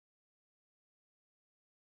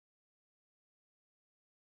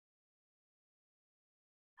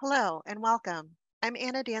Hello and welcome. I'm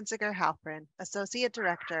Anna Danziger-Halprin, Associate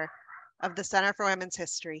Director of the Center for Women's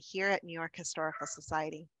History here at New York Historical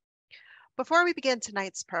Society. Before we begin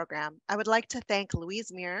tonight's program, I would like to thank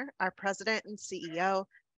Louise Muir, our President and CEO,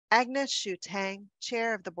 Agnes Shu Tang,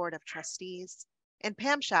 Chair of the Board of Trustees, and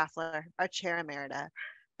Pam Schaffler, our Chair Emerita,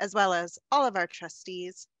 as well as all of our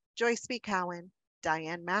trustees, Joyce B. Cowan,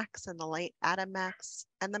 Diane Max and the late Adam Max,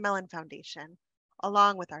 and the Mellon Foundation,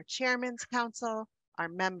 along with our Chairman's Council, our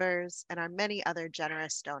members, and our many other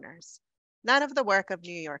generous donors. None of the work of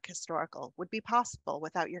New York Historical would be possible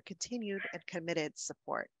without your continued and committed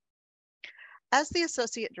support. As the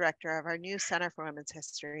Associate Director of our new Center for Women's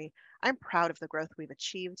History, I'm proud of the growth we've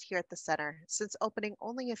achieved here at the Center since opening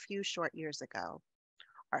only a few short years ago.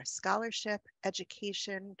 Our scholarship,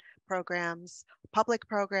 education programs, public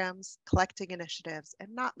programs, collecting initiatives,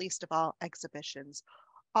 and not least of all, exhibitions,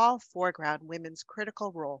 all foreground women's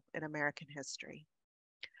critical role in American history.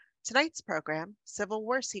 Tonight's program, Civil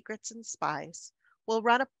War Secrets and Spies, will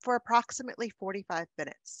run up for approximately 45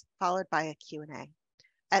 minutes, followed by a Q&A.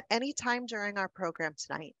 At any time during our program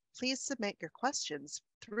tonight, please submit your questions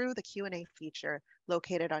through the Q&A feature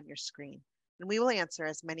located on your screen, and we will answer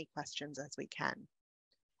as many questions as we can.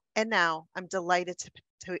 And now I'm delighted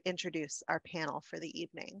to introduce our panel for the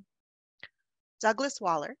evening. Douglas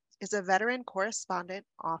Waller is a veteran correspondent,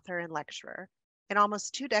 author, and lecturer. In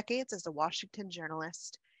almost 2 decades as a Washington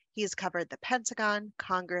journalist, he has covered the Pentagon,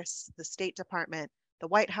 Congress, the State Department, the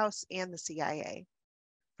White House, and the CIA.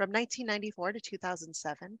 From 1994 to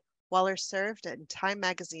 2007, Waller served in Time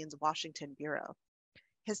Magazine's Washington Bureau.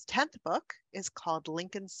 His 10th book is called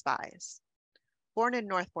Lincoln's Spies. Born in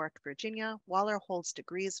Norfolk, Virginia, Waller holds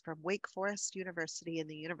degrees from Wake Forest University and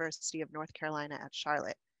the University of North Carolina at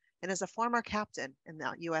Charlotte, and is a former captain in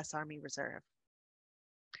the U.S. Army Reserve.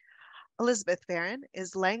 Elizabeth Varon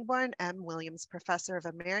is Langborn M. Williams Professor of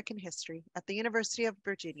American History at the University of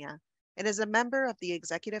Virginia and is a member of the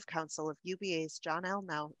Executive Council of UVA's John L.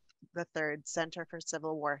 Knauss III Center for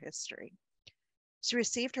Civil War History. She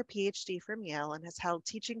received her PhD from Yale and has held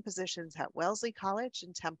teaching positions at Wellesley College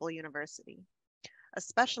and Temple University. A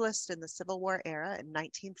specialist in the Civil War era and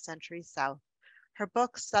 19th century South, her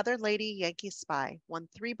book, Southern Lady Yankee Spy, won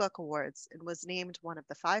 3 book awards and was named one of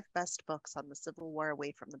the 5 best books on the Civil War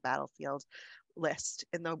away from the battlefield list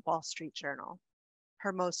in the Wall Street Journal.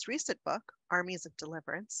 Her most recent book, Armies of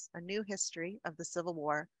Deliverance, A New History of the Civil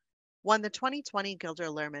War, won the 2020 Gilder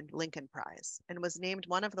Lehrman Lincoln Prize and was named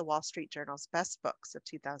one of the Wall Street Journal's best books of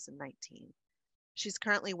 2019. She's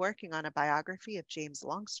currently working on a biography of James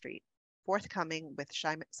Longstreet, forthcoming with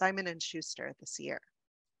Simon & Schuster this year.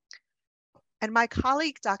 And my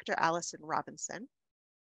colleague, Dr. Allison Robinson,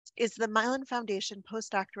 is the Mellon Foundation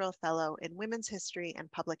Postdoctoral Fellow in Women's History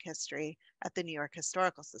and Public History at the New York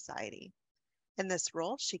Historical Society. In this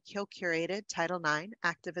role, she co-curated Title IX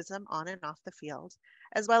activism on and off the field,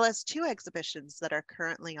 as well as 2 exhibitions that are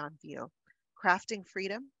currently on view: Crafting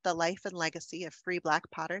Freedom, The Life and Legacy of Free Black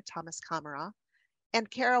Potter Thomas Kammerow,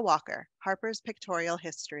 and Kara Walker, Harper's Pictorial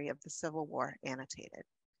History of the Civil War, Annotated.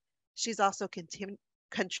 She's also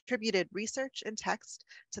contributed research and text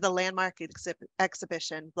to the landmark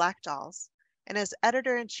exhibition Black Dolls, and is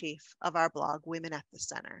editor-in-chief of our blog Women at the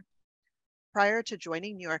Center. Prior to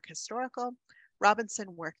joining New York Historical,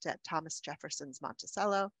 Robinson worked at Thomas Jefferson's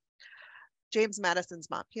Monticello, James Madison's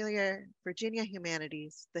Montpelier, Virginia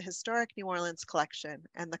Humanities, the Historic New Orleans Collection,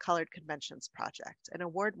 and the Colored Conventions Project, an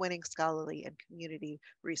award-winning scholarly and community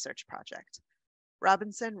research project.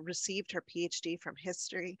 Robinson received her PhD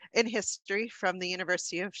in history from the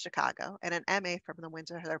University of Chicago and an MA from the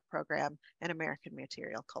Winter Program in American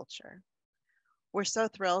Material Culture. We're so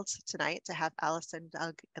thrilled tonight to have Allison,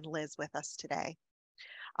 Doug, and Liz with us today.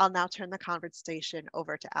 I'll now turn the conversation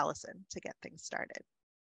over to Allison to get things started.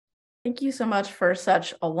 Thank you so much for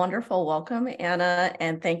such a wonderful welcome, Anna,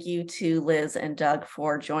 and thank you to Liz and Doug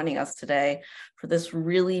for joining us today for this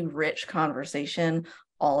really rich conversation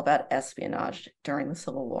all about espionage during the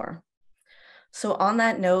Civil War. So on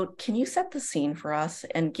that note, can you set the scene for us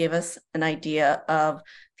and give us an idea of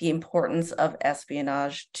the importance of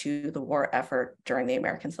espionage to the war effort during the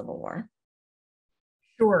American Civil War?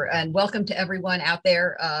 Sure, and welcome to everyone out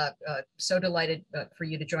there. So delighted for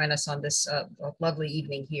you to join us on this lovely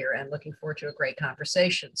evening here, and looking forward to a great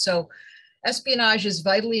conversation. So espionage is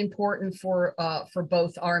vitally important for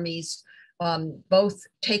both armies. Both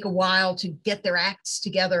take a while to get their acts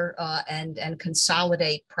together and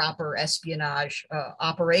consolidate proper espionage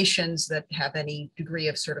operations that have any degree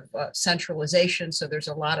of sort of centralization. So there's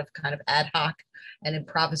a lot of kind of ad hoc and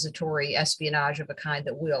improvisatory espionage of a kind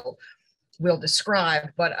that we'll describe.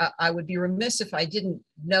 But I would be remiss if I didn't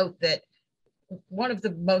note that one of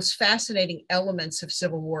the most fascinating elements of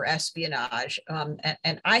Civil War espionage,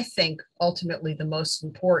 and I think ultimately the most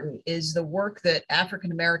important, is the work that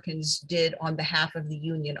African Americans did on behalf of the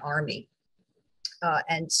Union Army.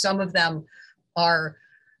 And some of them are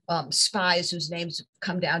spies whose names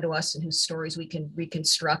come down to us and whose stories we can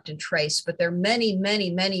reconstruct and trace. But there are many, many,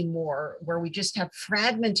 many more where we just have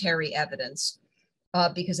fragmentary evidence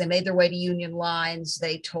because they made their way to Union lines.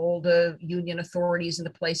 They told Union authorities in the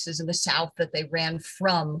places in the South that they ran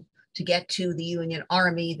from to get to the Union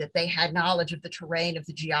Army, that they had knowledge of the terrain, of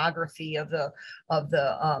the geography, of the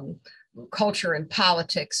culture and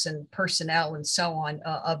politics and personnel and so on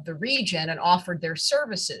of the region, and offered their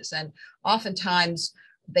services. And oftentimes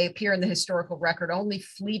they appear in the historical record only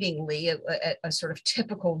fleetingly, a sort of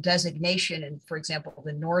typical designation in, for example,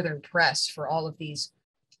 the Northern press for all of these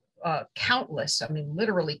countless, I mean,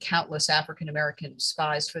 literally countless African-American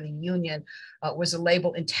spies for the Union was a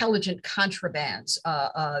label intelligent contrabands,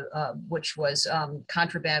 which was,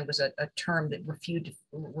 contraband was a term that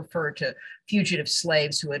referred to fugitive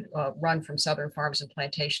slaves who had run from Southern farms and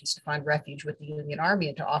plantations to find refuge with the Union Army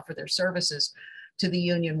and to offer their services to the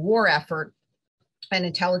Union war effort. And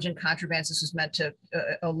intelligent contrabands, this was meant to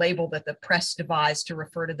a label that the press devised to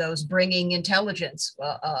refer to those bringing intelligence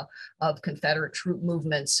of Confederate troop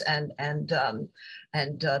movements and the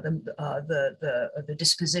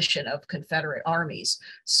disposition of Confederate armies.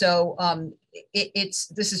 So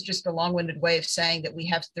this is just a long-winded way of saying that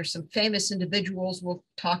there's some famous individuals we'll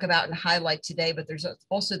talk about and highlight today, but there's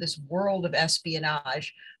also this world of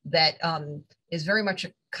espionage that is very much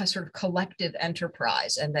a sort of collective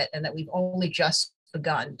enterprise, and that we've only just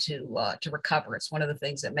begun to recover. It's one of the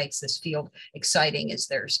things that makes this field exciting, is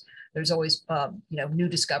there's always new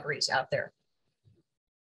discoveries out there.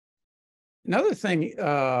 Another thing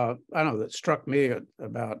I don't know that struck me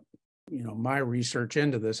about my research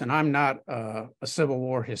into this, and I'm not a Civil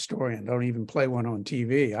War historian, don't even play one on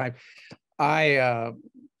TV. I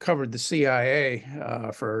covered the CIA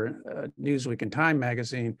for Newsweek and Time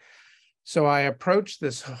magazine. So I approached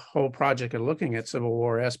this whole project of looking at Civil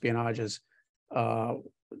War espionage as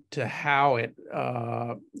to how it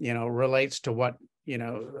relates to what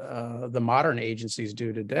the modern agencies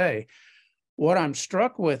do today. What I'm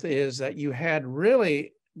struck with is that you had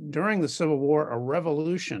really during the Civil War a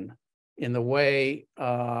revolution in the way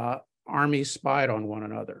armies spied on one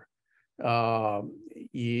another.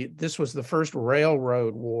 This was the first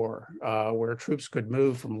railroad war where troops could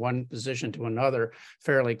move from one position to another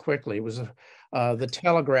fairly quickly. It was the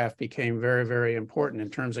telegraph became very, very important in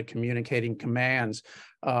terms of communicating commands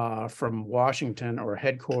from Washington or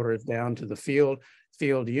headquarters down to the field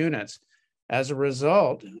units. As a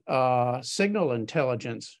result, signal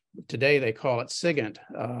intelligence, today they call it SIGINT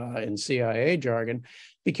in CIA jargon,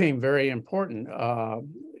 became very important.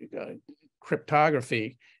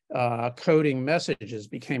 Cryptography, coding messages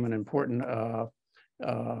became an important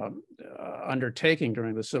undertaking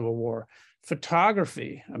during the Civil War.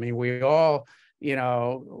 Photography, I mean, we all,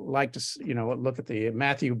 like to, look at the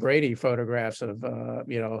Matthew Brady photographs of,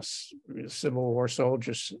 Civil War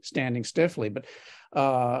soldiers standing stiffly. But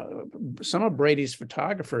some of Brady's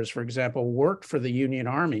photographers, for example, worked for the Union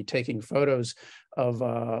Army, taking photos of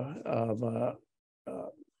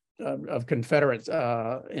Confederate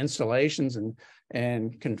installations and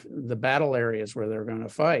the battle areas where they're going to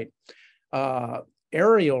fight.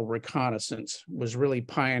 Aerial reconnaissance was really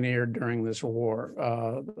pioneered during this war.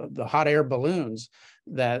 The hot air balloons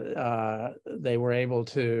that they were able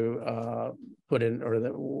to put in, or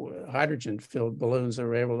the hydrogen-filled balloons that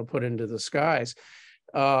were able to put into the skies.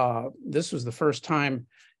 This was the first time,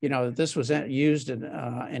 that this was used in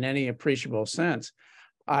any appreciable sense.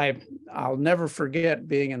 I'll never forget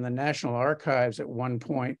being in the National Archives at one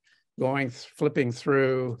point, flipping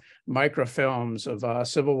through microfilms of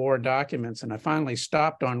Civil War documents, and I finally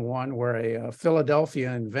stopped on one where a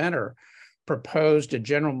Philadelphia inventor proposed to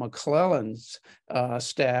General McClellan's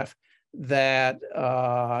staff that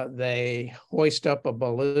they hoist up a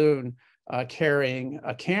balloon carrying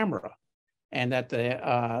a camera, and that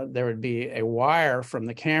there would be a wire from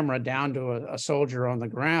the camera down to a soldier on the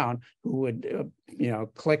ground who would,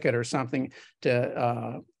 click it or something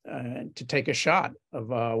to take a shot of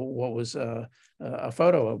what was a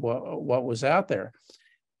photo of what was out there.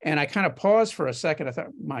 And I kind of paused for a second. I thought,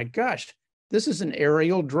 my gosh, this is an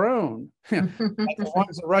aerial drone, like the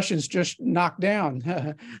ones the Russians just knocked down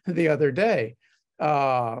the other day.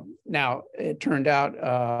 Now, it turned out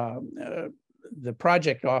the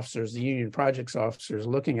project officers, the Union projects officers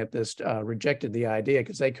looking at this rejected the idea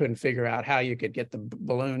because they couldn't figure out how you could get the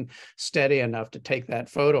balloon steady enough to take that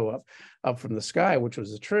photo up from the sky, which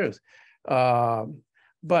was the truth.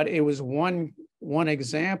 but it was one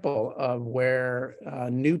example of where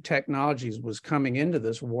new technologies was coming into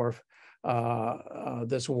this warfare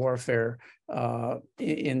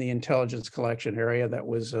in the intelligence collection area that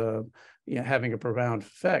was having a profound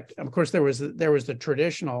effect. Of course, there was the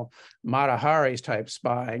traditional Mata Haris type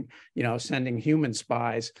spying, sending human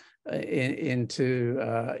spies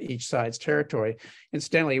into each side's territory.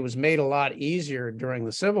 Incidentally, it was made a lot easier during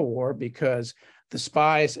the Civil War because the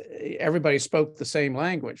spies, everybody spoke the same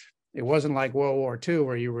language. It wasn't like World War II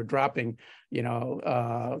where you were dropping,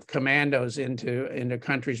 commandos into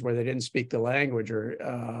countries where they didn't speak the language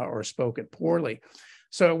or spoke it poorly.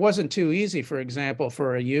 So it wasn't too easy, for example,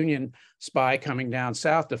 for a Union spy coming down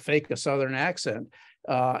south to fake a Southern accent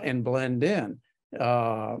and blend in.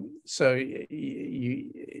 So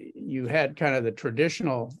you had kind of the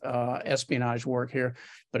traditional espionage work here,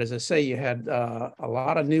 but as I say, you had a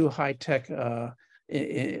lot of new high-tech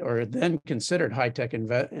or then considered high-tech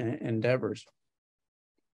endeavors.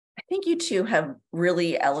 I think you two have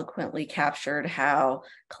really eloquently captured how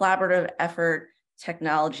collaborative effort,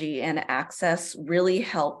 technology, and access really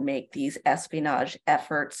help make these espionage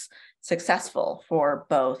efforts successful for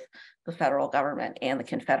both the federal government and the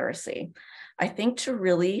Confederacy. I think to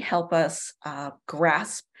really help us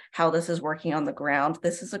grasp how this is working on the ground,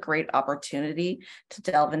 this is a great opportunity to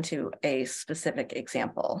delve into a specific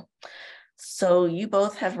example. So you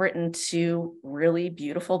both have written 2 really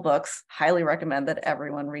beautiful books, highly recommend that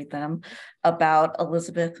everyone read them, about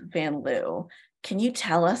Elizabeth Van Lew. Can you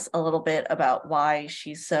tell us a little bit about why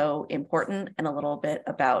she's so important and a little bit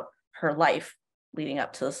about her life leading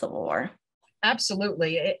up to the Civil War?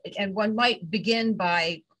 Absolutely. And one might begin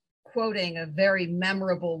by quoting a very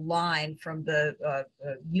memorable line from the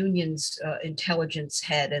Union's intelligence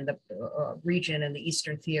head in the region in the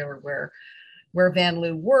Eastern Theater where Van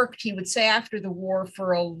Lew worked. He would say after the war,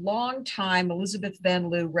 for a long time, Elizabeth Van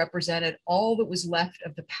Lew represented all that was left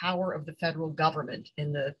of the power of the federal government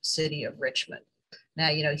in the city of Richmond. Now,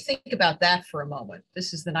 you think about that for a moment.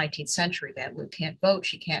 This is the 19th century. Van Lew can't vote.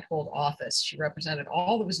 She can't hold office. She represented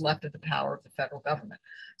all that was left of the power of the federal government.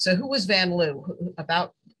 So who was Van Lew?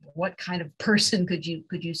 About what kind of person could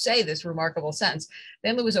you say this remarkable sentence?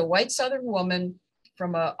 Van Lew was a white Southern woman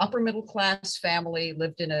from an upper middle class family,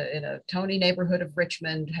 lived in a Tony neighborhood of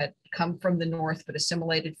Richmond, had come from the North, but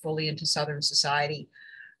assimilated fully into Southern society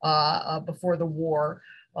before the war,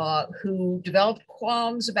 who developed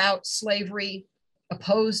qualms about slavery,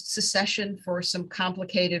 opposed secession for some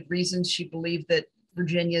complicated reasons. She believed that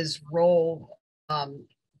Virginia's role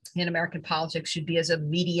in American politics should be as a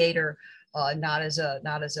mediator, not as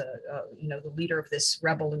the leader of this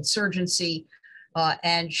rebel insurgency.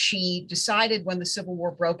 And she decided when the Civil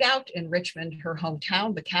War broke out in Richmond, her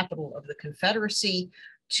hometown, the capital of the Confederacy,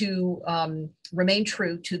 to remain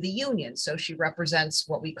true to the Union. So she represents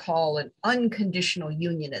what we call an unconditional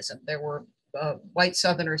unionism. There were white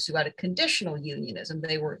Southerners who had a conditional unionism.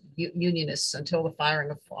 They were unionists until the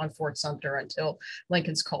firing on Fort Sumter, until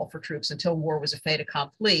Lincoln's call for troops, until war was a fait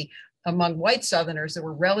accompli. Among white Southerners, there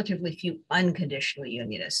were relatively few unconditional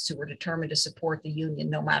unionists who were determined to support the Union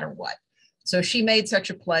no matter what. So she made such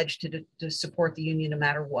a pledge to support the Union no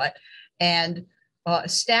matter what, and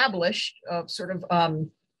established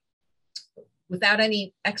without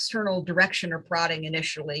any external direction or prodding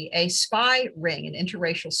initially, a spy ring, an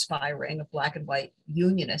interracial spy ring of Black and white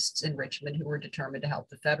Unionists in Richmond who were determined to help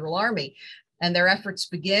the Federal Army. And their efforts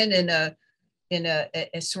begin in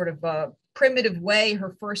a sort of a primitive way.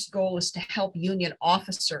 Her first goal is to help Union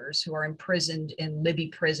officers who are imprisoned in Libby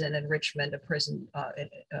Prison in Richmond, a prison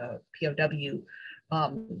POW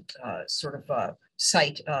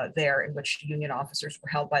site there in which Union officers were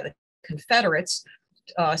held by the Confederates.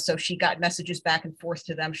 So she got messages back and forth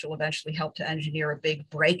to them. She'll eventually help to engineer a big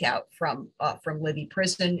breakout from Libby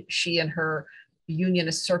Prison. She and her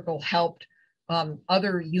Unionist circle helped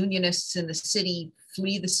other Unionists in the city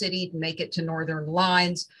flee the city to make it to Northern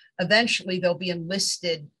lines. Eventually, they'll be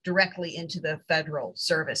enlisted directly into the federal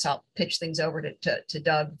service. I'll pitch things over to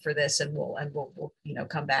Doug for this, and we'll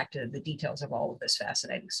come back to the details of all of this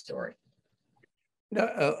fascinating story.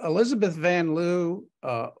 Elizabeth Van Lew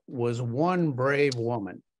was one brave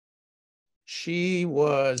woman. She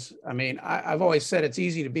was, I've always said it's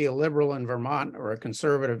easy to be a liberal in Vermont or a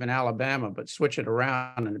conservative in Alabama, but switch it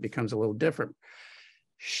around and it becomes a little different.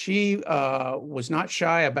 She was not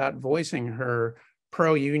shy about voicing her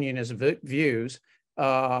pro-unionist views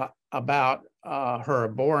about her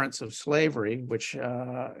abhorrence of slavery, which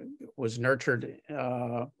was nurtured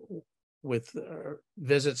with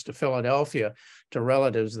visits to Philadelphia to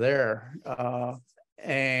relatives there.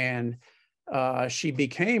 And she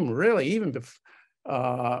became really, even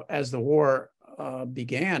as the war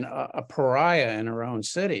began a pariah in her own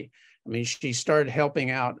city. I mean, she started helping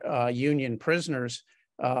out Union prisoners,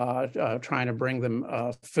 trying to bring them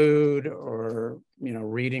food or,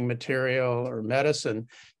 reading material or medicine,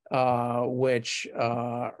 which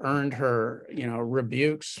earned her,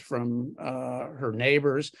 rebukes from her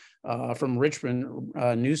neighbors, from Richmond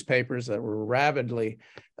newspapers that were rabidly,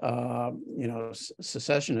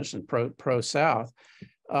 secessionist and pro-South.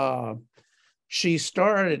 She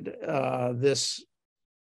started this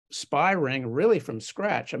spy ring really from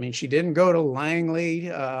scratch. I mean, she didn't go to Langley,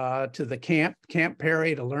 to the Camp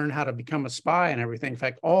Perry to learn how to become a spy and everything. In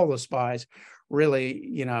fact, all the spies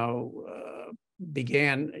really,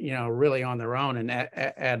 began, really on their own and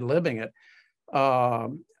ad-libbing it.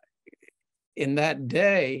 In that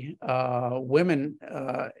day, women,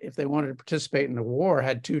 if they wanted to participate in the war,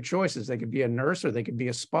 had two choices. They could be a nurse or they could be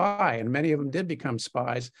a spy. And many of them did become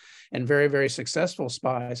spies, and very, very successful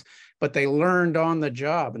spies. But they learned on the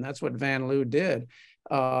job, and that's what Van Leeuw did.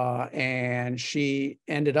 And she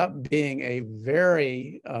ended up being a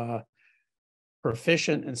very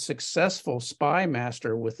proficient and successful spy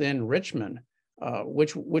master within Richmond.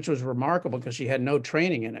 Which was remarkable because she had no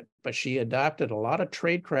training in it, but she adopted a lot of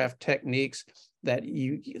tradecraft techniques that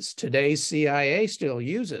today's CIA still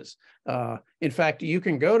uses. In fact, you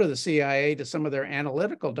can go to the CIA to some of their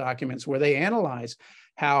analytical documents where they analyze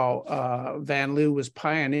how Van Leeuw was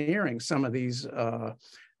pioneering some of these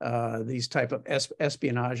type of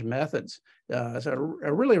espionage methods. So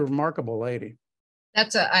a really remarkable lady.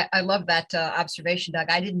 I love that observation, Doug.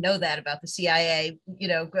 I didn't know that about the CIA,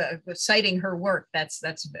 citing her work. That's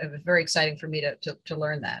very exciting for me to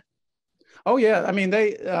learn that. Oh yeah, I mean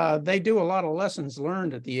they do a lot of lessons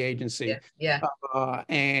learned at the agency. Yeah.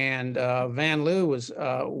 And Van Leeuw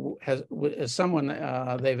is someone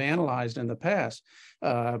they've analyzed in the past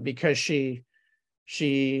because she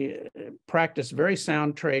practiced very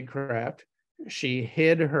sound tradecraft. She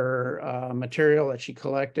hid her material that she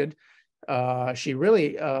collected. She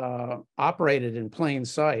really operated in plain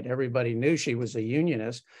sight. Everybody knew she was a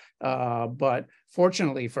Unionist, but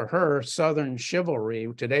fortunately for her, Southern chivalry,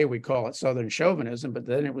 today we call it Southern chauvinism, but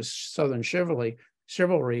then it was Southern chivalry,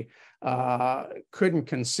 couldn't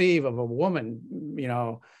conceive of a woman,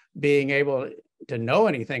 being able to know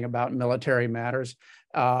anything about military matters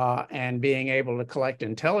and being able to collect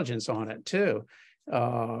intelligence on it too.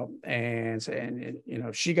 And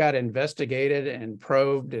she got investigated and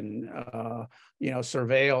probed and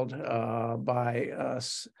surveilled by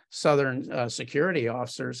Southern security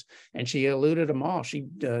officers, and she eluded them all. She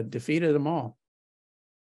defeated them all.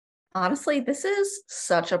 Honestly, this is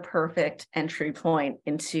such a perfect entry point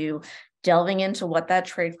into delving into what that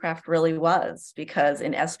tradecraft really was, because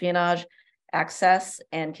in espionage, access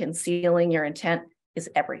and concealing your intent is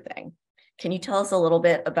everything. Can you tell us a little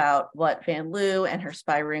bit about what Van Leeuw and her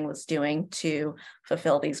spy ring was doing to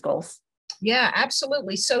fulfill these goals? Yeah,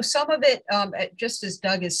 absolutely. So some of it, just as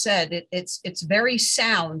Doug has said, it's very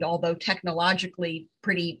sound, although technologically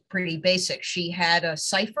pretty basic. She had a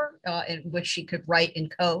cipher in which she could write in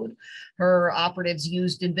code. Her operatives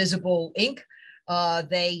used invisible ink.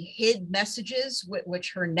 They hid messages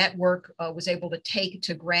which her network was able to take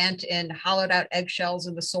to Grant in hollowed out eggshells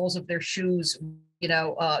in the soles of their shoes,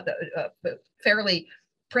 fairly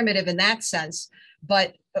primitive in that sense,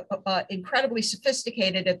 but incredibly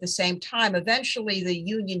sophisticated at the same time. Eventually, the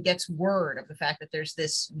Union gets word of the fact that there's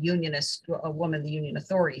this Unionist woman. The Union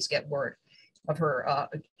authorities get word of her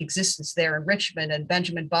existence there in Richmond, and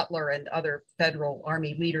Benjamin Butler and other federal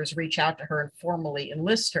Army leaders reach out to her and formally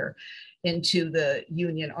enlist her into the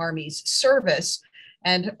Union Army's service.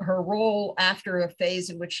 And her role, after a phase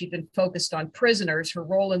in which she'd been focused on prisoners, her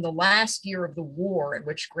role in the last year of the war, in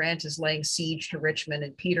which Grant is laying siege to Richmond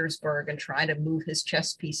and Petersburg and trying to move his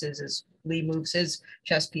chess pieces as Lee moves his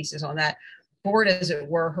chess pieces on that board, as it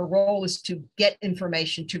were, her role is to get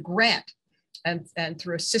information to Grant. And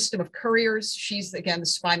through a system of couriers, she's, again, the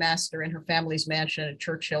spy master in her family's mansion at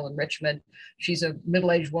Churchill in Richmond. She's a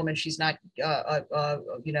middle-aged woman. She's not,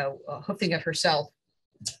 hoofing it herself.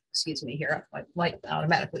 Excuse me here, my light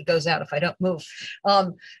automatically goes out if I don't move.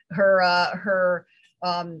 Her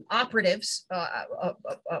operatives,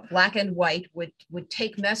 black and white, would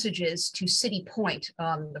take messages to City Point,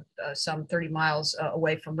 some 30 miles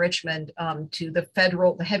away from Richmond, to the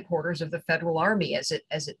headquarters of the Federal Army as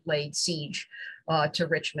it laid siege to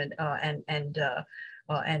Richmond and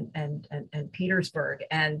Petersburg.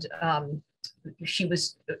 And she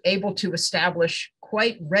was able to establish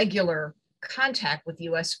quite regular contact with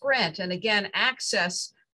U.S. Grant. And again,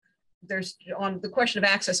 access, there's, on the question of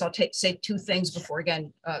access, I'll say two things before,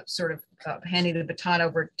 again, handing the baton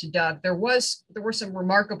over to Doug. There were some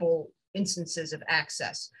remarkable instances of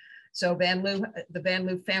access. So the Van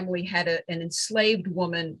Loo family had an enslaved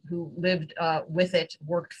woman who lived with it,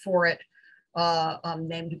 worked for it,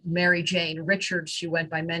 named Mary Jane Richards. She went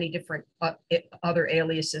by many different other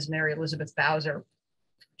aliases, Mary Elizabeth Bowser,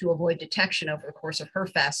 to avoid detection over the course of her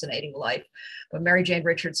fascinating life. But Mary Jane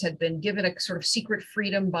Richards had been given a sort of secret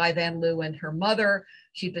freedom by Van Loo and her mother.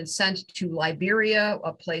 She'd been sent to Liberia,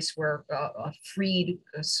 a place where freed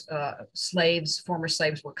slaves, former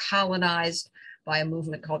slaves, were colonized by a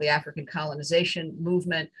movement called the African Colonization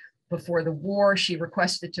Movement. Before the war, she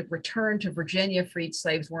requested to return to Virginia. Freed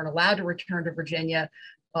slaves weren't allowed to return to Virginia.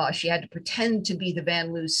 She had to pretend to be the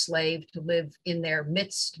Van Loo slave to live in their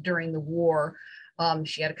midst during the war.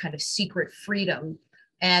 She had a kind of secret freedom.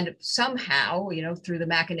 And somehow, through the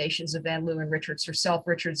machinations of Van Loo and Richards herself,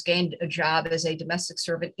 Richards gained a job as a domestic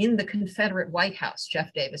servant in the Confederate White House,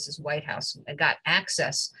 Jeff Davis's White House, and got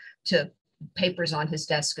access to papers on his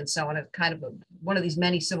desk and so on. It's kind of one of these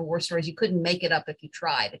many Civil War stories. You couldn't make it up if you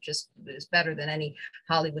tried. It just is better than any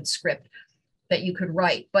Hollywood script that you could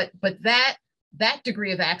write. But that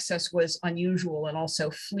degree of access was unusual and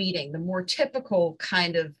also fleeting. The more typical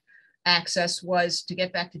kind of access was, to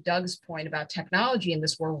get back to Doug's point about technology in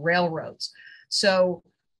this, were railroads. So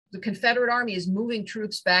the Confederate Army is moving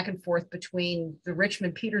troops back and forth between the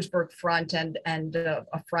Richmond-Petersburg front and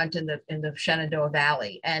a front in the Shenandoah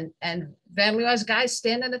Valley. And Van Loo has guys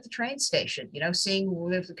standing at the train station, seeing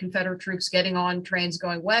if the Confederate troops getting on trains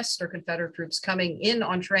going west or Confederate troops coming in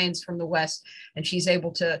on trains from the west. And she's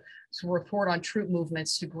able to report on troop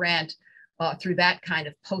movements to Grant through that kind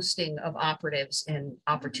of posting of operatives in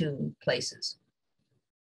opportune places.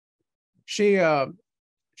 She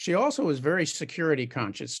also was very security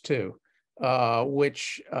conscious too,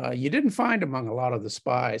 which you didn't find among a lot of the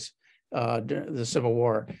spies during the Civil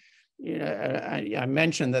War. I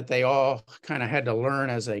mentioned that they all kind of had to learn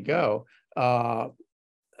as they go.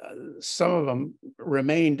 Some of them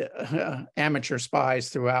remained amateur spies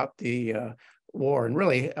throughout the war, and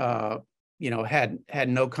really, had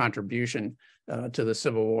no contribution to the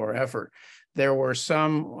Civil War effort. There were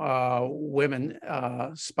some women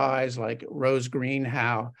spies like Rose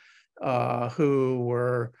Greenhow, who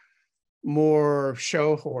were more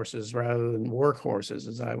show horses rather than work horses,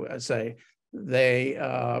 as I would say. They,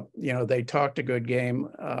 they talked a good game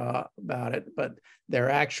about it, but their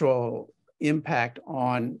actual impact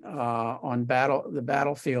on the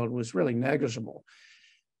battlefield was really negligible.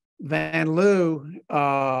 Van Loo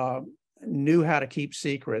knew how to keep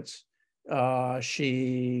secrets.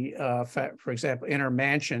 She, for example, in her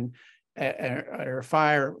mansion, at her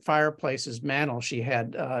fireplace's mantel, she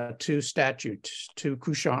had two statues, two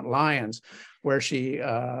couchant lions, where she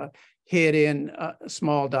hid in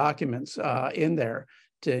small documents in there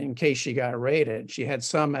in case she got raided. She had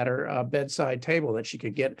some at her bedside table that she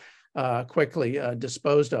could get quickly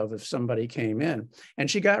disposed of if somebody came in. And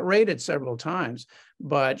she got raided several times,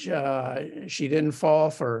 but she didn't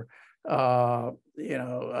fall for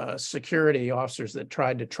security officers that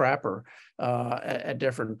tried to trap her at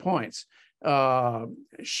different points. There's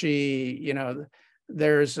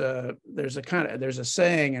a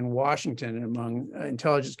saying in Washington among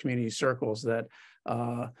intelligence community circles that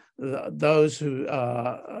those who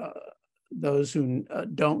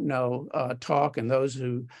don't know talk, and those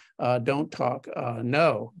who don't talk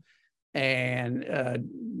know. And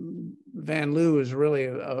Van Loo is really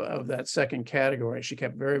of that second category. She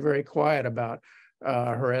kept very, very quiet about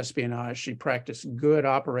her espionage. She practiced good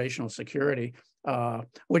operational security,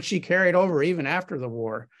 which she carried over even after the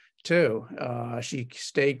war too. She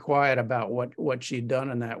stayed quiet about what she'd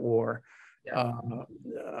done in that war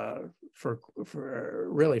for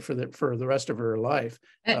the rest of her life,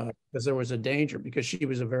 because there was a danger, because she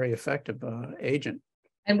was a very effective agent.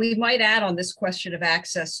 And we might add on this question of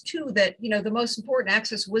access too, that, the most important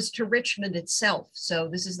access was to Richmond itself. So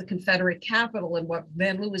this is the Confederate capital, and what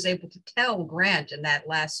Van Loo was able to tell Grant in that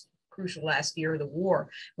crucial last year of the war,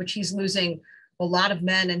 which he's losing a lot of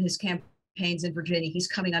men in his campaigns in Virginia. He's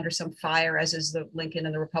coming under some fire, as is the Lincoln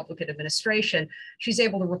and the Republican administration. She's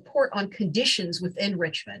able to report on conditions within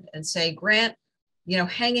Richmond and say, Grant,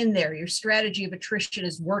 hang in there. Your strategy of attrition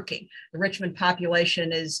is working. The Richmond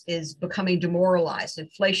population is becoming demoralized.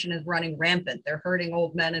 Inflation is running rampant. They're herding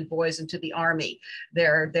old men and boys into the army.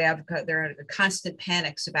 They're in constant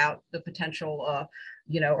panics about the potential,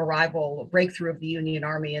 breakthrough of the Union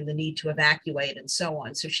Army and the need to evacuate and so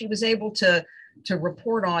on. So she was able to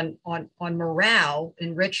report on morale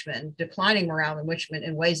in Richmond, declining morale in Richmond,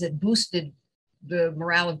 in ways that boosted the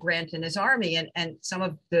morale of Grant and his army, and some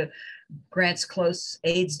of the Grant's close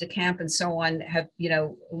aides de camp and so on have,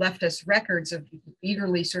 left us records of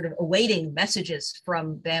eagerly sort of awaiting messages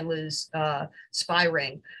from Van Loo's spy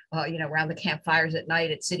ring, around the campfires at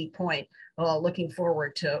night at City Point, looking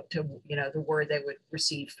forward to the word they would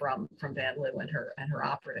receive from Van Loo and her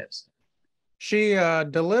operatives. She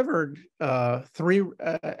delivered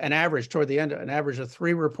an average of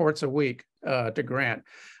 3 reports a week to Grant.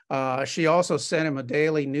 She also sent him a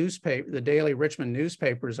daily newspaper, the daily Richmond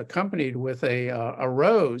newspapers, accompanied with a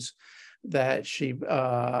rose that she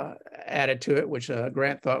added to it, which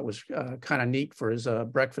Grant thought was kind of neat for his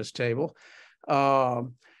breakfast table.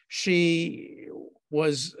 She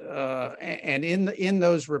was, and in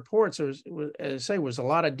those reports, there was, as I say, was a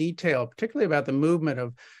lot of detail, particularly about the movement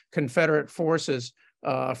of Confederate forces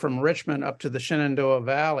from Richmond up to the Shenandoah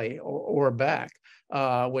Valley or back,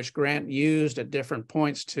 which Grant used at different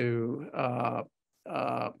points to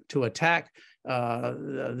attack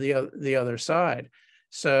the other side.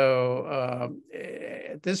 So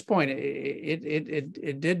at this point, she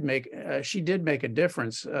did make a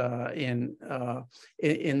difference in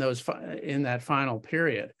that final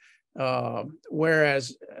period.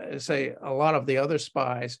 Whereas, say, a lot of the other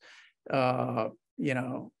spies,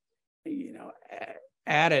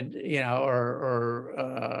 added,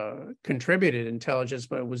 or contributed intelligence,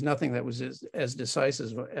 but it was nothing that was as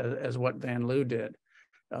decisive as what Van Loo did.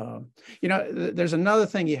 There's another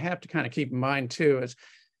thing you have to kind of keep in mind too, is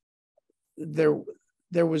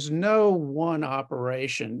there was no one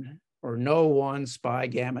operation or no one spy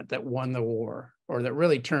gamut that won the war or that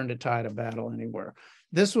really turned the tide of battle anywhere.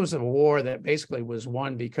 This was a war that basically was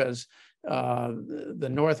won because the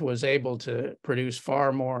North was able to produce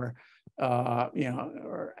far more,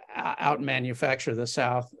 or out-manufacture the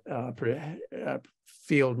South,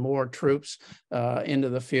 field more troops into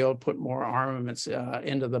the field, put more armaments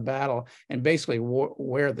into the battle, and basically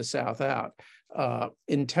wear the South out.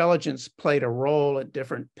 Intelligence played a role at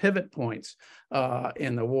different pivot points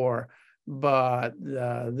in the war, but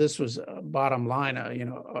this was bottom line,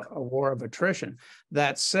 a war of attrition.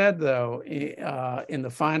 That said, though, in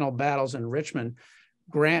the final battles in Richmond,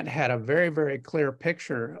 Grant had a very, very clear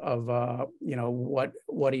picture of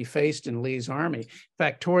what he faced in Lee's army. In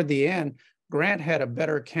fact, toward the end, Grant had a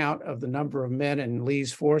better count of the number of men in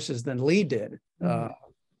Lee's forces than Lee did.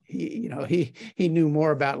 He knew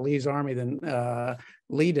more about Lee's army than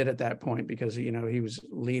Lee did at that point, because he was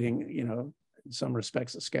leading, in some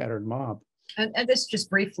respects, a scattered mob. And this just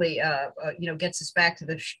briefly, gets us back to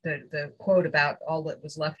the quote about all that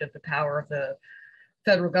was left of the power of the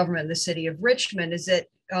federal government in the city of Richmond. Is that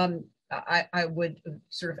I would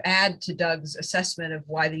sort of add to Doug's assessment of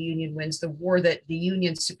why the Union wins the war, that the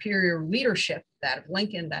Union's superior leadership, that of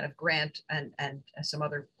Lincoln, that of Grant, and some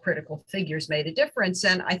other critical figures, made a difference.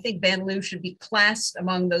 And I think Van Loo should be classed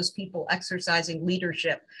among those people exercising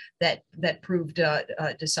leadership that proved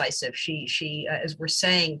decisive. She, as we're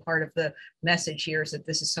saying, part of the message here is that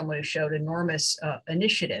this is someone who showed enormous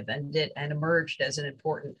initiative and emerged as an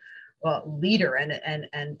important leader, and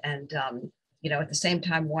at the same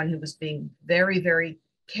time, one who was being very, very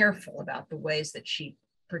careful about the ways that she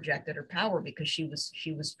projected her power, because she was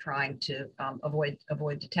trying to avoid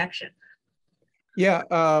detection.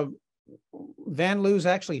 Yeah, Van Loo's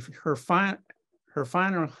actually her final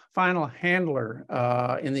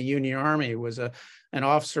handler in the Union Army was an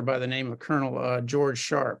officer by the name of Colonel George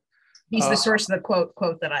Sharp. He's the source of the quote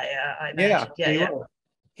that I mentioned. Yeah.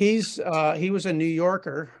 He was a New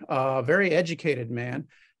Yorker, very educated man.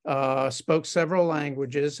 Spoke several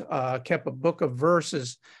languages, kept a book of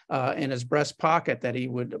verses in his breast pocket that he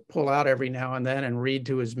would pull out every now and then and read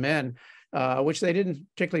to his men, which they didn't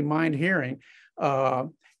particularly mind hearing.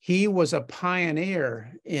 He was a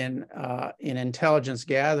pioneer in intelligence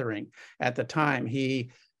gathering at the time. He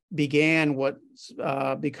began what's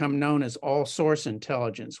become known as all-source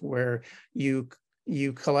intelligence, where you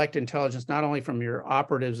collect intelligence not only from your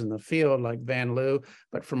operatives in the field like Van Loo,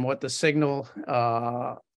 but from what the signal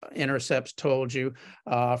intercepts told you,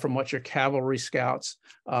 from what your cavalry scouts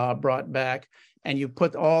brought back, and you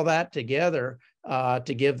put all that together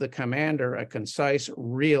to give the commander a concise,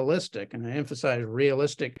 realistic, and I emphasize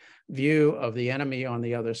realistic, view of the enemy on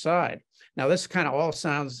the other side. Now, this kind of all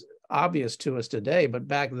sounds obvious to us today, but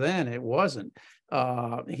back then it wasn't.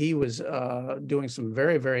 He was doing some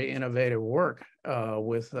very, very innovative work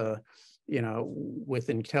with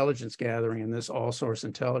intelligence gathering and this all-source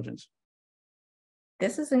intelligence.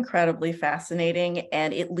 This is incredibly fascinating,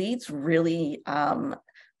 and it leads really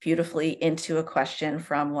beautifully into a question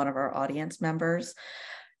from one of our audience members.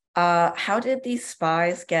 How did these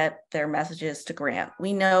spies get their messages to Grant?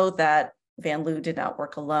 We know that Van Leeuw did not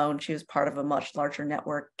work alone. She was part of a much larger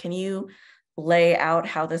network. Can you lay out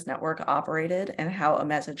how this network operated and how a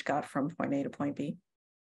message got from point A to point B?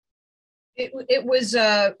 It was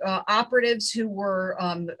operatives who were,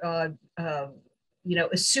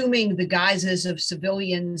 assuming the guises of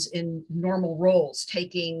civilians in normal roles,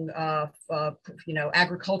 taking,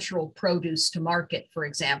 agricultural produce to market, for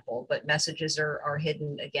example. But messages are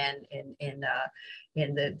hidden again in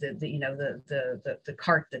the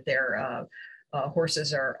cart that their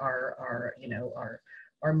horses are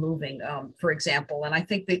moving, for example. And I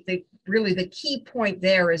think that really the key point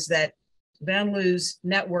there is that Van Leeuw's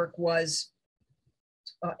network was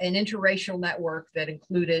an interracial network that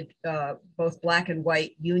included both Black and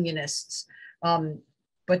white unionists.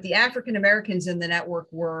 But the African Americans in the network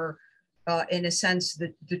were, in a sense,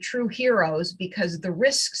 the true heroes, because the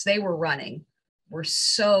risks they were running were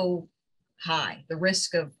so high. The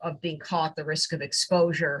risk of being caught, the risk of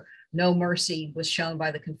exposure. No mercy was shown by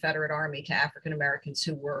the Confederate Army to African Americans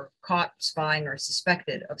who were caught spying or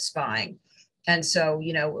suspected of spying. And so,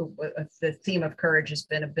 the theme of courage has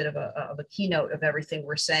been a bit of a keynote of everything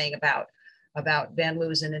we're saying about Van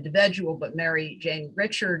Leeuw as an individual, but Mary Jane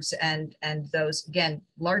Richards and those, again,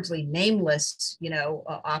 largely nameless,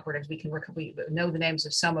 operatives. We know the names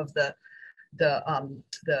of some of the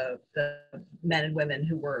men and women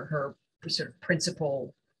who were her sort of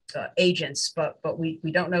principal agents, but we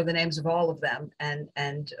don't know the names of all of them.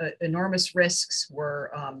 And enormous risks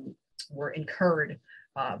were incurred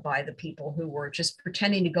by the people who were just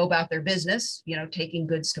pretending to go about their business, taking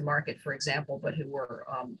goods to market, for example, but who were,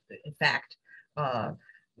 in fact,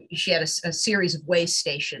 she had a series of way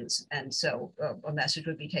stations. And so a message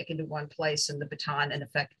would be taken to one place and the baton, in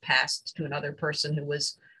effect, passed to another person who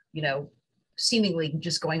was, seemingly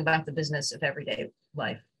just going about the business of everyday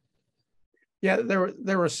life. Yeah,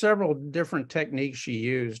 there were several different techniques she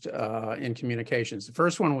used in communications. The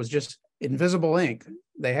first one was just invisible ink.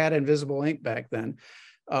 They had invisible ink back then.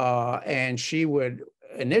 And she'd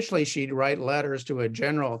write letters to a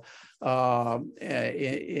general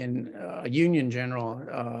in a Union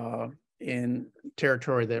general in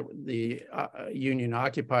territory that the Union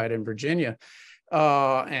occupied in Virginia.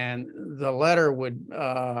 And the letter would,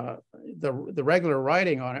 the regular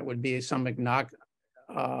writing on it would be some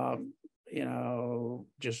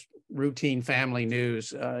just routine family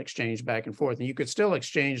news exchange back and forth. And you could still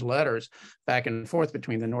exchange letters back and forth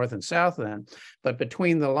between the North and South then. But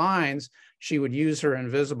between the lines, she would use her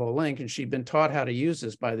invisible link, and she'd been taught how to use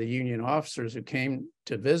this by the Union officers who came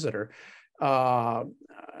to visit her.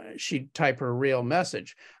 She'd type her real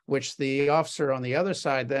message, which the officer on the other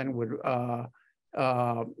side then would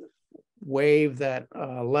wave that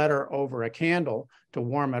letter over a candle to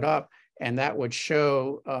warm it up, and that would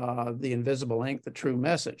show the invisible ink the true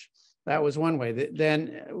message. That was one way.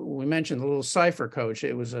 Then we mentioned the little cipher coach.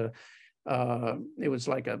 It was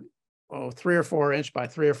like a 3 or 4 inch by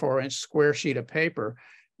 3 or 4 inch square sheet of paper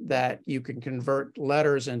that you can convert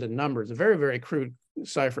letters into numbers. A very, very crude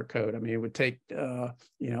cipher code. I mean, it would take a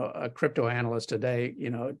crypto analyst today,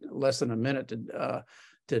 less than a minute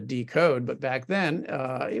to decode. But back then,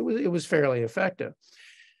 it was fairly effective.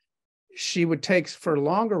 She would take, for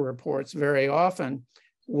longer reports, very often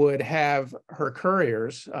would have her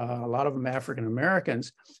couriers, a lot of them African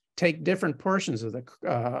Americans, take different portions of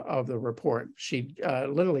the report. She'd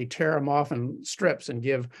literally tear them off in strips and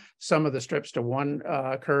give some of the strips to one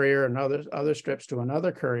courier and other strips to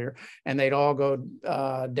another courier, and they'd all go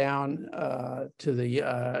down to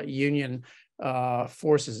the Union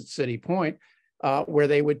forces at City Point, where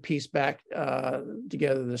they would piece back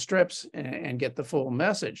together the strips and get the full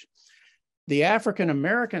message. The African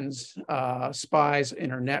Americans spies in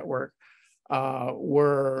her network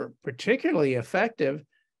were particularly effective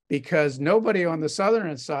because nobody on the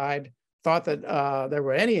Southern side thought that there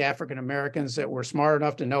were any African Americans that were smart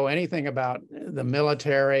enough to know anything about the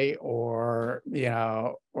military or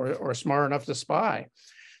smart enough to spy.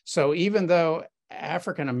 So even though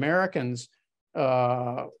African Americans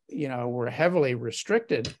were heavily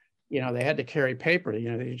restricted, they had to carry paper,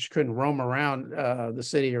 they just couldn't roam around the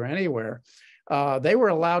city or anywhere. They were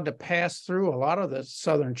allowed to pass through a lot of the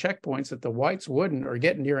Southern checkpoints that the whites wouldn't, or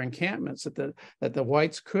get near encampments that the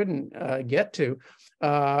whites couldn't get to,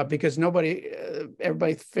 because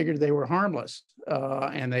everybody figured they were harmless,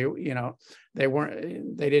 and they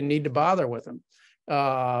didn't need to bother with them.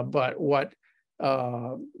 But what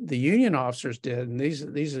the Union officers did, and these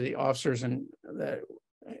are the officers that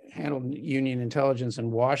handled Union intelligence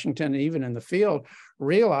in Washington, even in the field,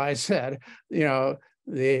 realized that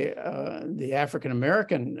the African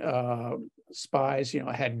American spies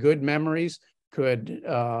had good memories, could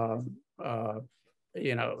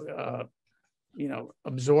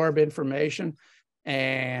absorb information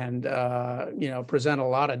and, present a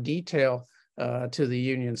lot of detail to the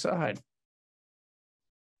Union side.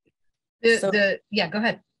 Yeah, go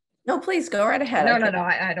ahead. No, please go right ahead. No,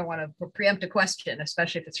 I don't want to preempt a question,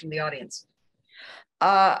 especially if it's from the audience.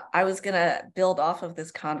 I was going to build off of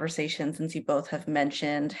this conversation since you both have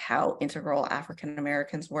mentioned how integral African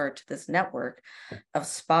Americans were to this network of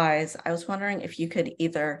spies. I was wondering if you could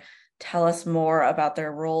either tell us more about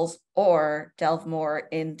their roles or delve more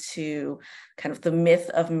into kind of the myth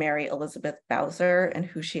of Mary Elizabeth Bowser and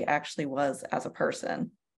who she actually was as a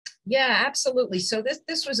person. Yeah, absolutely. So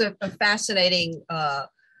this was a fascinating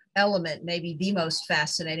element, maybe the most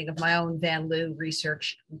fascinating of my own Van Leeuw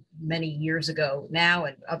research many years ago now,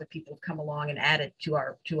 and other people have come along and added to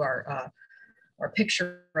our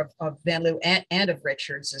picture of Van Leeuw and of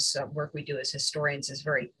Richards. This work we do as historians is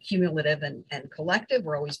very cumulative and collective.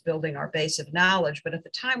 We're always building our base of knowledge. But at the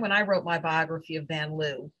time when I wrote my biography of Van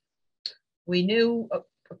Leeuw, we knew a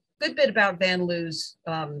good bit about Van Leeuw's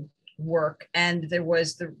work, and there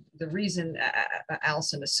was the reason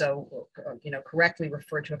Allison is so correctly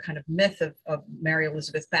referred to a kind of myth of Mary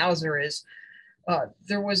Elizabeth Bowser is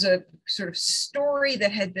there was a sort of story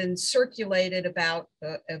that had been circulated about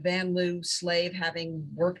a Van Leeuw slave having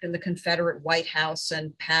worked in the Confederate White House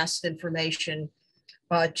and passed information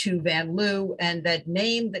to Van Leeuw, and that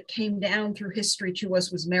name that came down through history to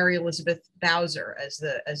us was Mary Elizabeth Bowser as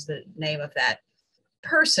the name of that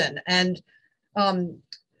person. And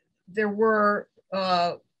there were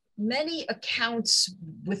many accounts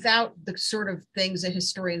without the sort of things that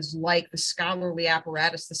historians like, the scholarly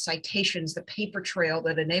apparatus, the citations, the paper trail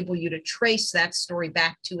that enable you to trace that story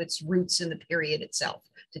back to its roots in the period itself,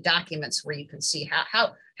 to documents where you can see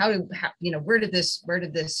where did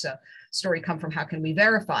this story come from? How can we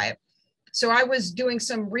verify it? So I was doing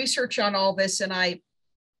some research on all this, and I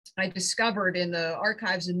discovered in the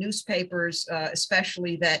archives and newspapers,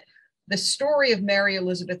 especially, that the story of Mary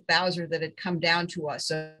Elizabeth Bowser that had come down to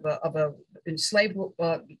us of a enslaved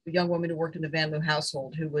young woman who worked in the Van Leeuw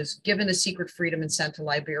household, who was given a secret freedom and sent to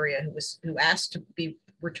Liberia, who asked to be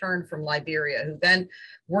returned from Liberia, who then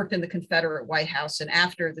worked in the Confederate White House, and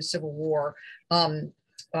after the Civil War,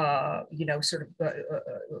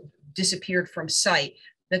 disappeared from sight.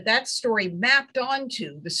 That story mapped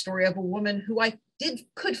onto the story of a woman who I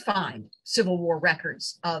could find Civil War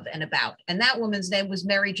records of and about. And that woman's name was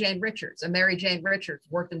Mary Jane Richards. And Mary Jane Richards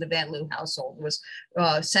worked in the Van Leeuw household, was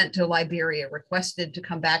sent to Liberia, requested to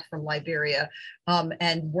come back from Liberia,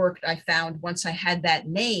 and worked, I found, once I had that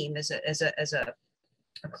name as a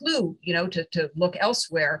clue, to look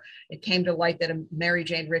elsewhere, it came to light that Mary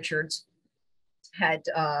Jane Richards had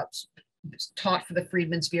taught for the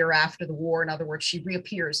Freedmen's Bureau after the war. In other words, she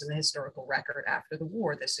reappears in the historical record after the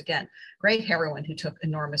war. This, again, great heroine who took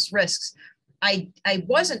enormous risks. I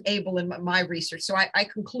wasn't able in my research, so I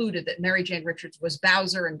concluded that Mary Jane Richards was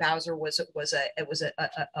Bowser, and Bowser was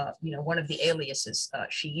one of the aliases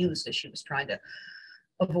she used as she was trying to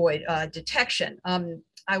avoid detection.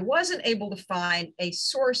 I wasn't able to find a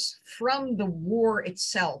source from the war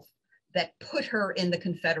itself that put her in the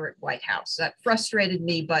Confederate White House. That frustrated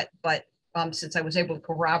me, but since I was able to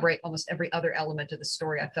corroborate almost every other element of the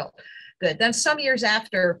story, I felt good. Then some years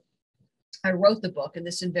after I wrote the book, and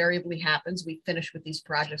this invariably happens, we finish with these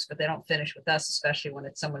projects, but they don't finish with us, especially when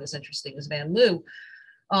it's someone as interesting as Van Leeuw.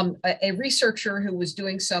 A researcher who was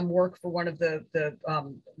doing some work for one of the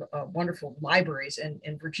wonderful libraries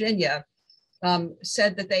in Virginia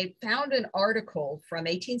said that they found an article from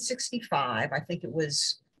 1865, I think it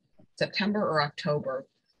was September or October,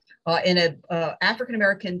 in an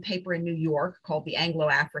African-American paper in New York called the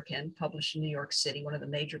Anglo-African, published in New York City, one of the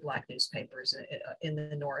major Black newspapers in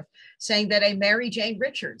the North, saying that a Mary Jane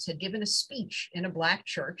Richards had given a speech in a Black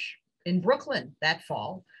church in Brooklyn that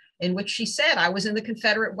fall, in which she said, I was in the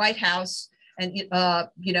Confederate White House and,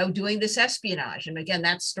 doing this espionage. And again,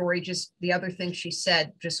 that story, just the other thing she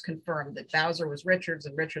said, just confirmed that Bowser was Richards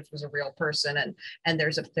and Richards was a real person. And there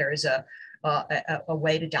is a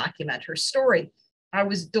way to document her story. I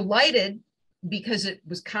was delighted because it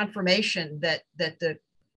was confirmation that the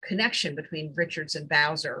connection between Richards and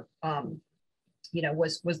Bowser,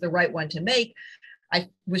 was the right one to make. I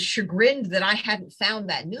was chagrined that I hadn't found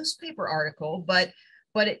that newspaper article, but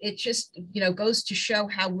it just, goes to show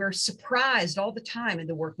how we're surprised all the time in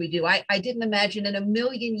the work we do. I didn't imagine in a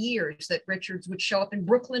million years that Richards would show up in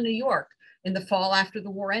Brooklyn, New York in the fall after the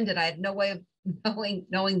war ended. I had no way of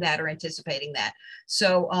knowing that or anticipating that.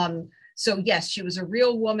 So So yes, she was a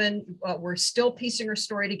real woman. We're still piecing her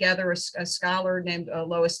story together. A scholar named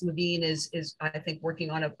Lois Levine is I think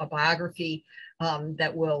working on a biography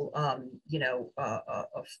that will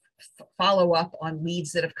follow up on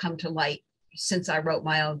leads that have come to light since I wrote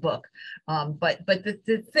my own book. But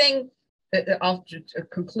the thing, I'll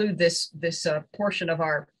conclude this portion of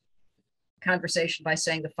our conversation by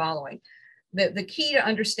saying the following. The key to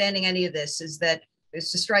understanding any of this is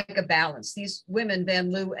to strike a balance. These women,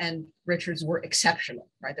 Van Lew and Richards, were exceptional,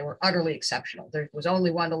 right? They were utterly exceptional. There was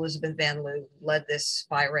only one Elizabeth Van Lew who led this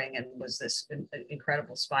spy ring and was this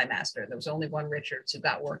incredible spy master. There was only one Richards who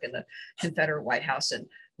got work in the Confederate White House and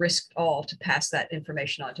risked all to pass that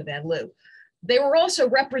information on to Van Lew. They were also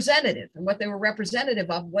representative, and what they were representative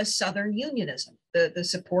of was Southern Unionism, the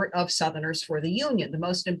support of Southerners for the Union. The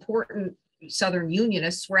most important Southern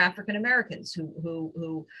Unionists were African Americans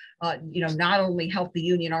who not only helped the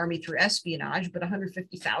Union Army through espionage, but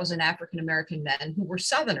 150,000 African American men who were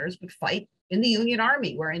Southerners would fight in the Union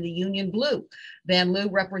Army wearing the Union blue. Van Lew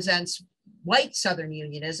represents white Southern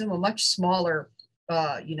Unionism, a much smaller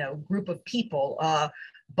group of people,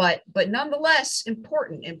 but nonetheless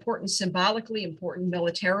important symbolically, important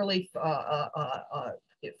militarily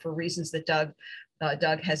for reasons that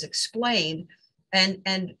Doug has explained.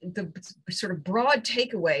 And the sort of broad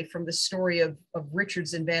takeaway from the story of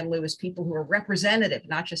Richards and Van Lew as people who are representative,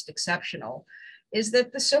 not just exceptional, is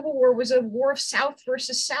that the Civil War was a war of South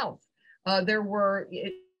versus South. There were,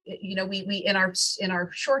 we in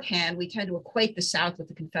our shorthand, we tend to equate the South with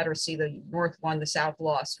the Confederacy. The North won, the South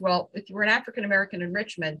lost. Well, if you were an African American in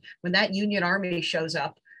Richmond, when that Union Army shows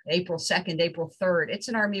up, April 2nd, April 3rd, it's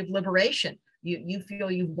an army of liberation. You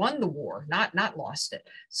feel you've won the war, not lost it.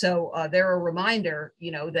 So they're a reminder,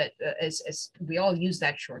 that as we all use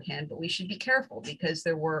that shorthand, but we should be careful because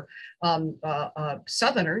there were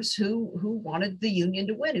Southerners who wanted the Union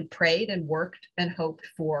to win, who prayed and worked and hoped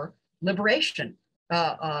for liberation,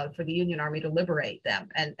 for the Union Army to liberate them.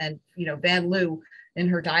 And Van Lew, in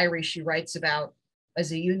her diary, she writes about,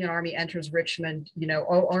 as the Union Army enters Richmond,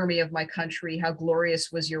 "Oh, army of my country, how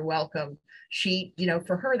glorious was your welcome." She,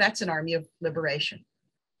 for her, that's an army of liberation.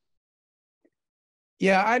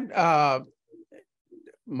 Yeah,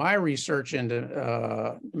 my research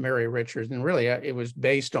into Mary Richards, and really it was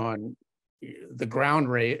based on the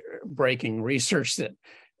groundbreaking research that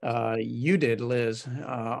you did, Liz,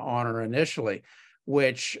 on her initially,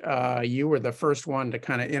 which you were the first one to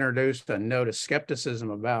kind of introduce a note of skepticism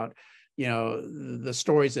about, the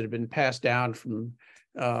stories that have been passed down from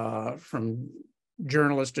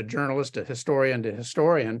journalist to journalist to historian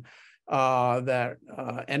that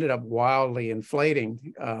ended up wildly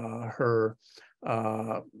inflating her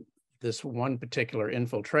this one particular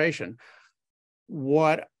infiltration.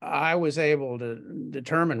 What I was able to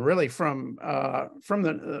determine really from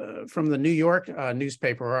the New York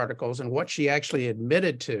newspaper articles and what she actually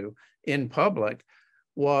admitted to in public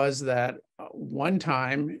was that one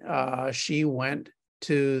time she went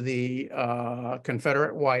to the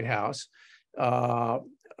Confederate White House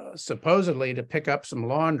supposedly to pick up some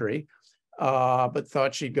laundry, but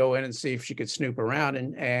thought she'd go in and see if she could snoop around,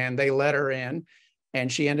 and they let her in,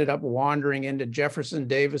 and she ended up wandering into Jefferson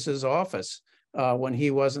Davis's office when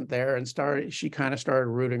he wasn't there, and she kind of started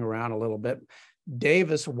rooting around a little bit.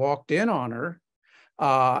 Davis walked in on her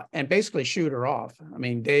and basically shoot her off. I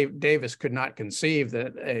mean, Davis could not conceive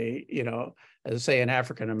that as say an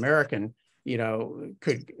African American,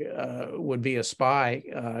 would be a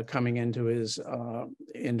spy coming into his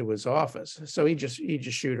office. So he just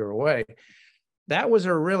shoot her away. That was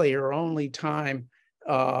her only time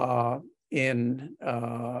in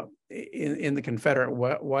the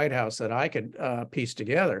Confederate White House that I could piece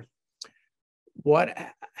together. What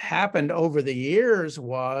happened over the years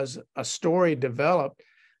was a story developed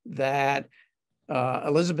that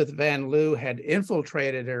Elizabeth Van Lew had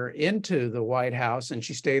infiltrated her into the White House, and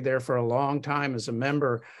she stayed there for a long time as a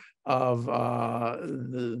member of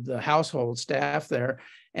the household staff there,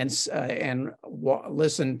 and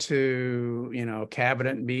listened to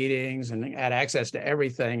cabinet meetings and had access to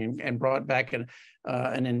everything, and brought back a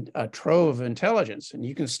trove of intelligence. And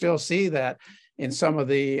you can still see that in some of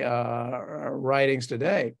the writings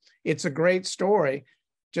today. It's a great story.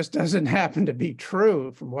 Just doesn't happen to be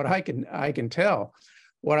true from what I can tell.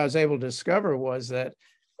 What I was able to discover was that,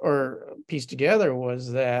 or piece together,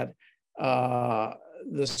 was that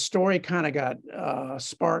the story kind of got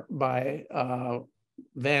sparked by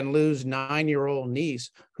Van Lew's 9-year-old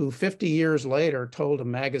niece, who 50 years later told a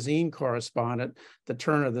magazine correspondent at the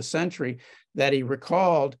turn of the century that he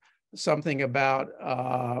recalled something about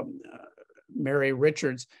Mary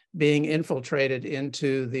Richards being infiltrated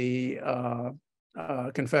into the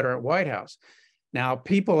Confederate White House. Now,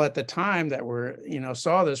 people at the time that were,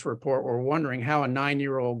 saw this report were wondering how a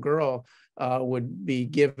 9-year-old girl would be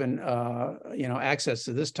given, access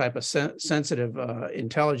to this type of sensitive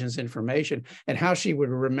intelligence information, and how she would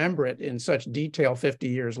remember it in such detail 50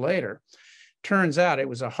 years later. Turns out it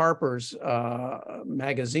was a Harper's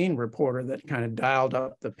magazine reporter that kind of dialed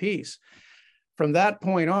up the piece. From that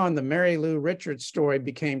point on, the Mary Lou Richards story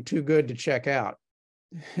became too good to check out.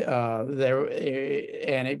 And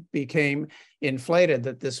it became inflated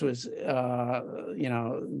that this was,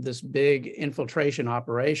 this big infiltration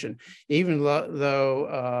operation, even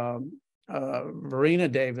though Verena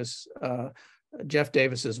Davis, Jeff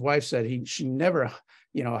Davis's wife, said she never,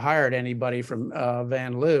 hired anybody from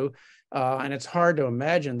Van Lew. And it's hard to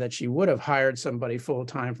imagine that she would have hired somebody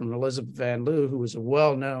full-time from Elizabeth Van Lew, who was a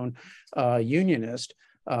well-known unionist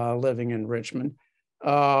living in Richmond.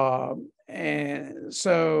 And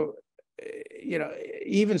so,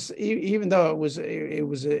 even though it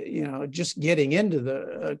was just getting into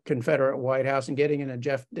the Confederate White House and getting into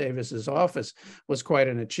Jeff Davis's office was quite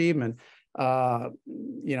an achievement.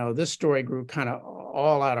 This story grew kind of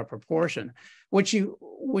all out of proportion, which you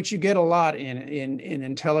get a lot in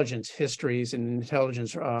intelligence histories and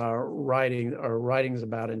intelligence writings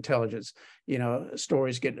about intelligence.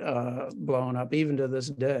 Stories get blown up even to this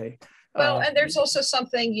day. Well, and there's also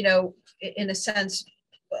something, in a sense,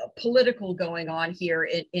 political going on here.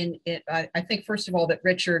 I think, first of all, that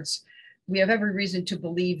Richards, we have every reason to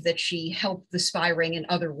believe that she helped the spy ring in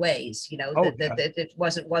other ways. That it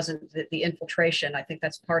wasn't the infiltration. I think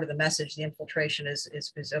that's part of the message. The infiltration is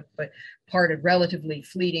a part of relatively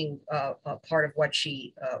fleeting part of what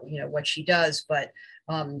she does, but.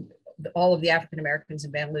 All of the African Americans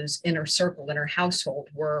in Van Lew's inner circle, in her household,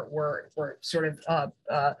 were sort of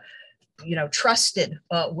trusted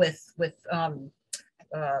with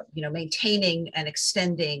maintaining and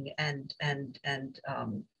extending and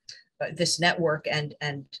this network and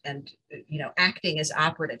acting as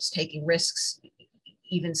operatives, taking risks,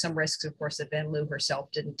 even some risks, of course, that Van Lew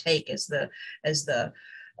herself didn't take as the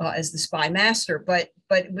spy master. But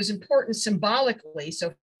it was important symbolically.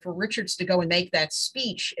 So for Richards to go and make that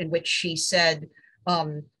speech in which she said,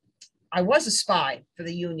 I was a spy for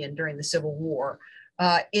the Union during the Civil War,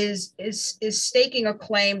 is staking a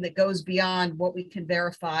claim that goes beyond what we can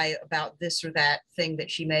verify about this or that thing that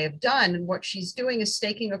she may have done. And what she's doing is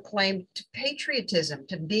staking a claim to patriotism,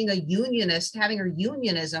 to being a unionist, having her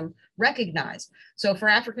unionism recognized. So for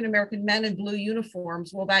African-American men in blue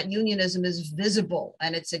uniforms, well, that unionism is visible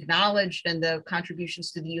and it's acknowledged, and the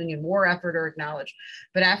contributions to the Union war effort are acknowledged.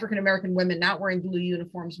 But African-American women not wearing blue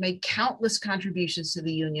uniforms made countless contributions to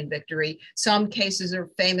the Union victory. Some cases are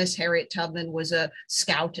famous. Harriet Tubman was a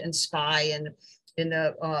scout and spy, and in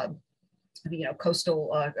the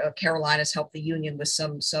coastal Carolinas, helped the Union with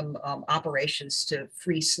some operations to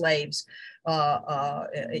free slaves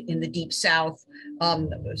in the Deep South.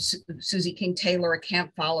 Susie King Taylor, a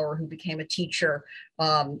camp follower who became a teacher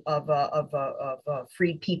of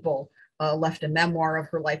freed people, left a memoir of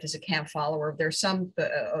her life as a camp follower. There's some,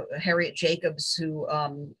 Harriet Jacobs, who,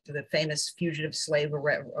 the famous fugitive slave,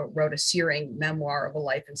 wrote a searing memoir of a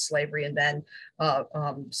life in slavery, and then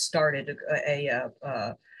started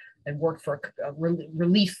and worked for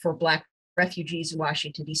relief for Black refugees in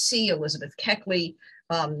Washington, D.C. Elizabeth Keckley,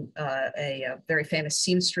 a very famous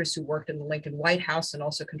seamstress who worked in the Lincoln White House and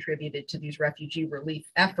also contributed to these refugee relief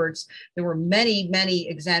efforts. There were many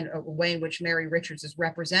ways in which Mary Richards is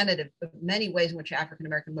representative of many ways in which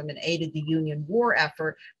African-American women aided the Union war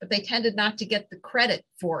effort, but they tended not to get the credit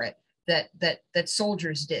for it that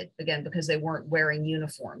soldiers did, again, because they weren't wearing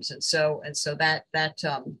uniforms. And so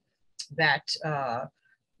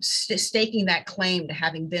staking that claim to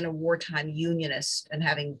having been a wartime unionist and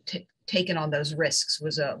having taken on those risks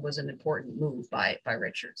was an important move by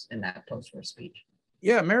Richards in that post-war speech.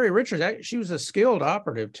 Yeah, Mary Richards, she was a skilled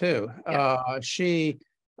operative too. Yeah. She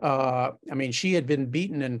had been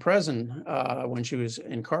beaten in prison when she was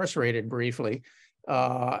incarcerated briefly,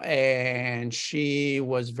 and she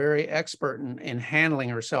was very expert in handling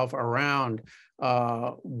herself around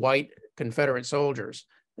white Confederate soldiers.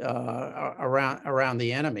 Around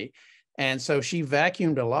the enemy. And so she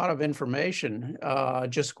vacuumed a lot of information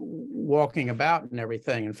just walking about and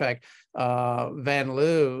everything. In fact, Van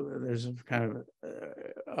Lew, there's a kind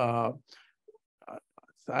of,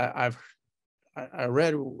 I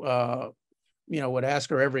read, would ask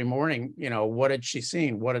her every morning, what had she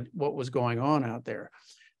seen? What was going on out there?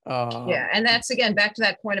 Yeah, and that's, again, back to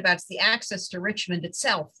that point about it's the access to Richmond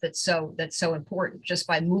itself that's so important. Just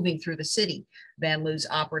by moving through the city, Van Lew's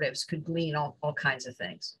operatives could glean all kinds of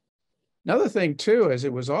things. Another thing too is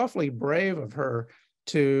it was awfully brave of her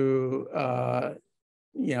to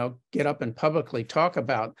get up and publicly talk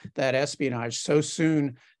about that espionage so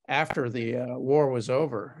soon after the war was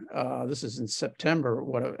over. This is in September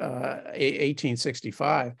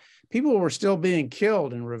 1865. People were still being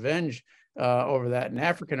killed in revenge over that, and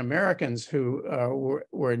African Americans who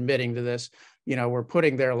were admitting to this, were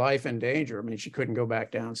putting their life in danger. I mean, she couldn't go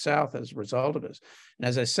back down south as a result of this. And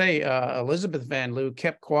as I say, Elizabeth Van Leeuw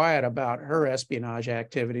kept quiet about her espionage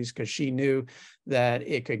activities because she knew that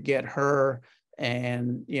it could get her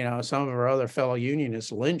and some of her other fellow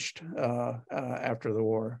Unionists lynched after the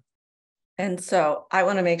war. And so I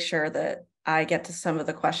want to make sure that I get to some of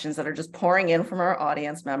the questions that are just pouring in from our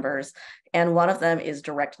audience members. And one of them is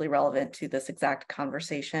directly relevant to this exact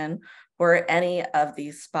conversation. Were any of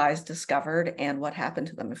these spies discovered, and what happened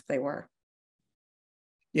to them if they were?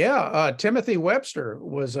 Yeah, Timothy Webster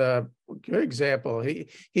was a good example.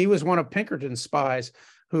 He was one of Pinkerton's spies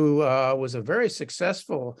who was a very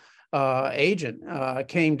successful agent,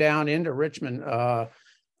 came down into Richmond,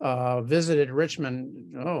 visited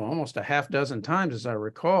Richmond, almost a half dozen times, as I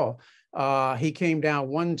recall. He came down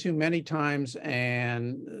one too many times,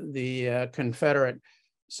 and the Confederate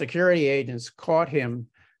security agents caught him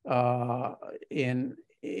in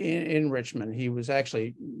Richmond. He was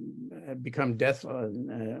actually had become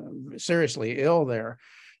seriously ill there,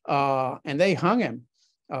 and they hung him.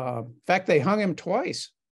 In fact, they hung him twice.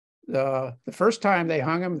 The first time they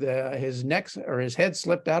hung him, his neck or his head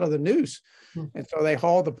slipped out of the noose. And so they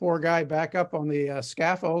hauled the poor guy back up on the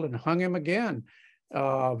scaffold and hung him again.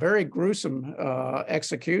 Very gruesome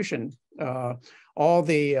execution. All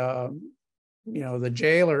the the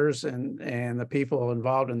jailers and the people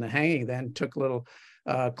involved in the hanging then took little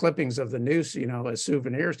clippings of the noose, as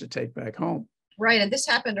souvenirs to take back home. Right, and this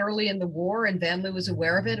happened early in the war, and Van Leeuw was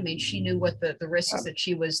aware of it. I mean, she knew what the risks that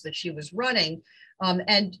she was running.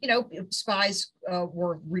 And spies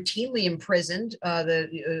were routinely imprisoned. The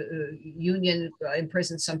Union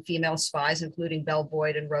imprisoned some female spies, including Belle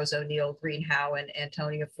Boyd and Rose O'Neill, Green Howe, and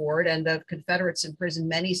Antonia Ford. And the Confederates imprisoned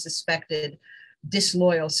many suspected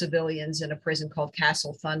disloyal civilians in a prison called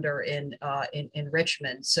Castle Thunder in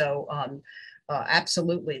Richmond. So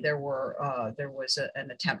absolutely, there was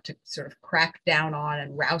an attempt to sort of crack down on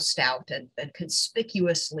and roust out and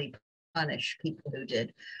conspicuously punish people who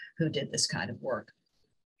did this kind of work.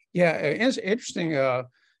 Yeah, it's interesting.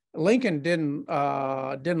 Lincoln didn't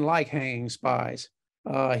like hanging spies.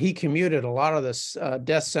 He commuted a lot of the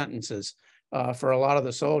death sentences for a lot of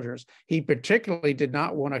the soldiers. He particularly did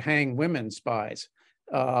not want to hang women spies.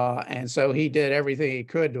 And so he did everything he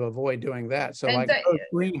could to avoid doing that. So like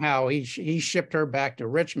Green Howe, he shipped her back to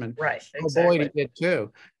Richmond. Right, exactly. Boyd he did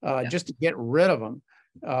too, just to get rid of them.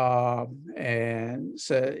 And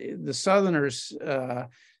so the Southerners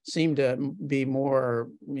seemed to be more,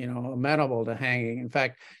 amenable to hanging. In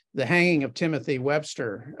fact, the hanging of Timothy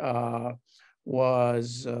Webster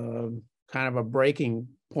was kind of a breaking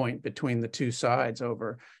point between the two sides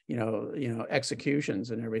over,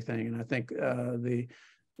 executions and everything. And I think the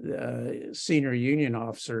senior Union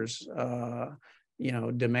officers,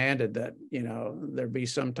 demanded that, there be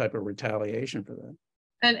some type of retaliation for that.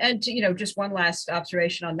 And just one last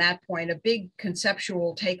observation on that point, a big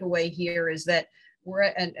conceptual takeaway here is that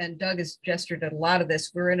and Doug has gestured at a lot of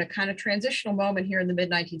this, we're in a kind of transitional moment here in the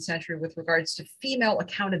mid-19th century with regards to female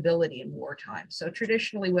accountability in wartime. So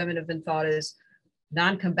traditionally women have been thought as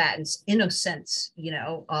non-combatants, innocents,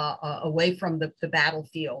 away from the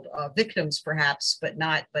battlefield, victims perhaps, but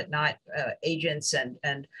not agents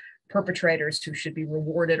and perpetrators who should be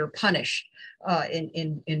rewarded or punished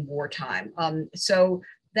in wartime. So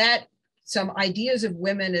that some ideas of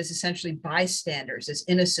women as essentially bystanders, as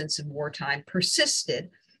innocents in wartime, persisted,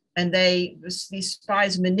 and these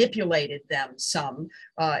spies manipulated them some.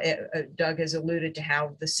 Doug has alluded to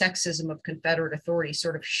how the sexism of Confederate authority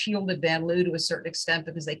sort of shielded Van Leeuw to a certain extent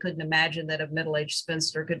because they couldn't imagine that a middle-aged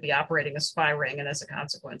spinster could be operating a spy ring, and as a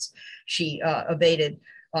consequence, she evaded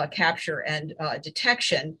capture and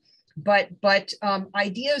detection. But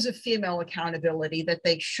ideas of female accountability, that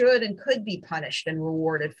they should and could be punished and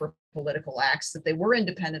rewarded for political acts, that they were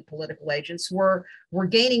independent political agents, were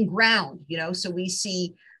gaining ground. So we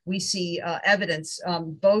see evidence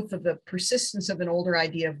both of the persistence of an older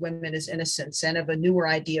idea of women as innocents and of a newer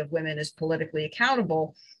idea of women as politically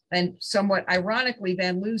accountable. And somewhat ironically,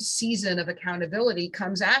 Van Leeuw's season of accountability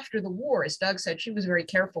comes after the war. As Doug said, she was very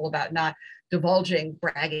careful about not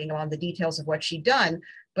bragging on the details of what she'd done.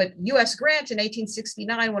 But U.S. Grant in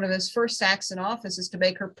 1869, one of his first acts in office is to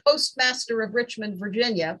make her postmaster of Richmond,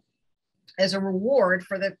 Virginia, as a reward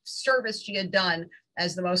for the service she had done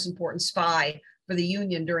as the most important spy for the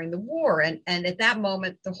Union during the war. And at that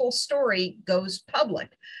moment, the whole story goes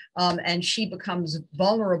public. And she becomes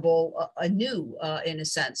vulnerable anew, in a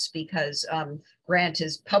sense, because Grant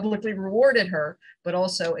has publicly rewarded her, but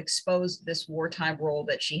also exposed this wartime role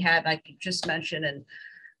that she had. I could just mention, and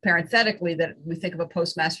parenthetically, that we think of a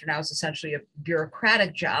postmaster now as essentially a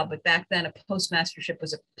bureaucratic job, but back then a postmastership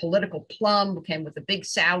was a political plum, came with a big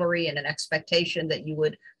salary and an expectation that you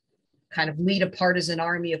would kind of lead a partisan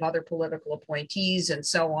army of other political appointees and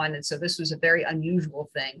so on. And so this was a very unusual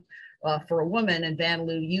thing for a woman, and Van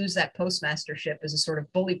Lew used that postmastership as a sort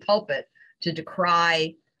of bully pulpit to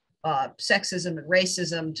decry sexism and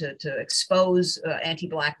racism, to expose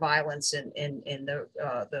anti-Black violence in the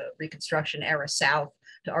Reconstruction era South,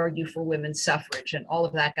 to argue for women's suffrage, and all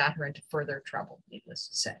of that got her into further trouble, needless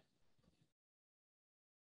to say.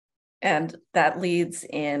 And that leads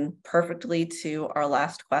in perfectly to our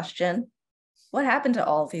last question. What happened to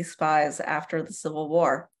all these spies after the Civil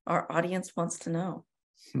War? Our audience wants to know.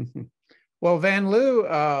 Well, Van Lew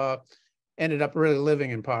ended up really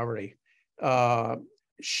living in poverty.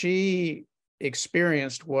 She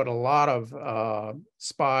experienced what a lot of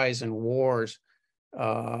spies in wars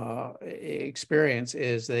experience,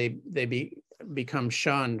 is they become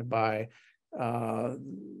shunned by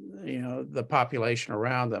the population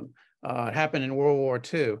around them. It happened in World War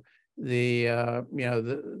II.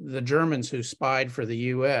 The Germans who spied for the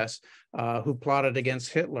U.S., who plotted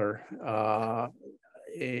against Hitler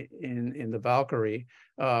in the Valkyrie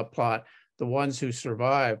plot, the ones who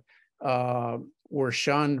survived were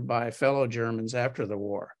shunned by fellow Germans after the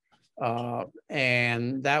war.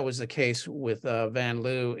 And that was the case with Van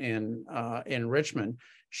Lew in Richmond.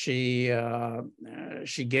 She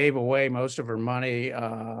gave away most of her money.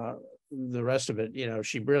 The rest of it,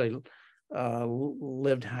 she really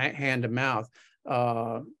lived hand to mouth.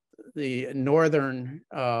 The Northern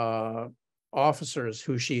officers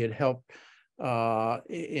who she had helped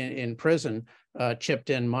in prison chipped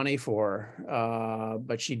in money for her,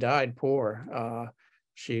 but she died poor.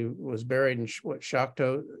 She was buried in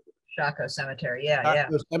Choctaw Cemetery, yeah.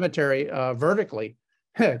 Cemetery vertically,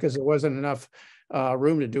 because there wasn't enough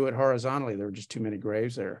room to do it horizontally. There were just too many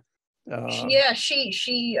graves there.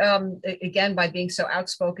 She again, by being so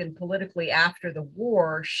outspoken politically after the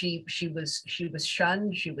war, she was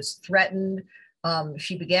shunned. She was threatened.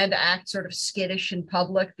 She began to act sort of skittish in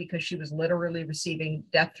public because she was literally receiving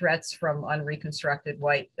death threats from unreconstructed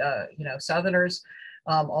white, Southerners.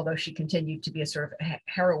 Although she continued to be a sort of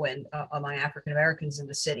heroine among African Americans in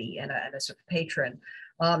the city, and a sort of patron.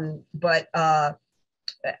 And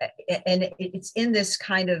it's in this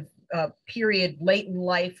kind of period late in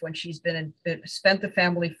life, when she's spent the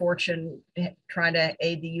family fortune trying to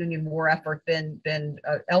aid the Union war effort, been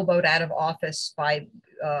elbowed out of office by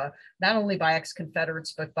not only by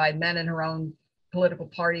ex-Confederates, but by men in her own political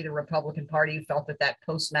party, the Republican Party, who felt that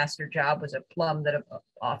postmaster job was a plum, that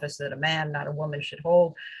office that a man, not a woman, should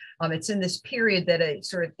hold. It's in this period that a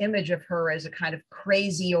sort of image of her as a kind of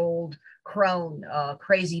crazy old crone,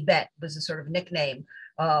 Crazy Bet was a sort of nickname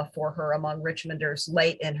for her among Richmonders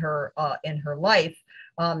late in her life,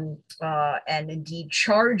 and indeed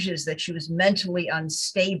charges that she was mentally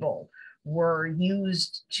unstable were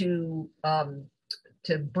used to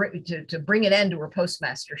bring an end to her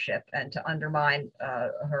postmastership and to undermine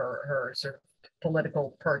her sort of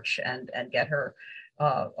political perch, and get her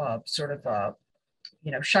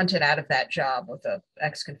shunted out of that job with an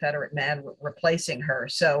ex-Confederate man replacing her.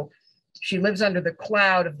 So she lives under the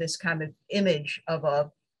cloud of this kind of image of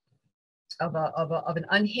an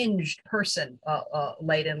unhinged person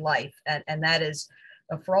late in life, and that is,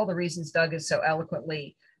 for all the reasons Doug has so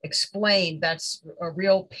eloquently explained, that's a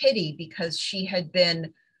real pity, because she had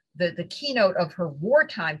been the keynote of her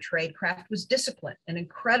wartime tradecraft was discipline, an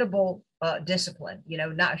incredible discipline.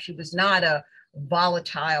 She was not a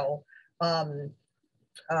volatile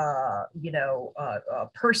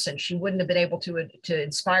person. She wouldn't have been able to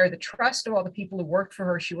inspire the trust of all the people who worked for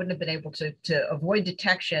her. She wouldn't have been able to avoid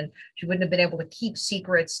detection. She wouldn't have been able to keep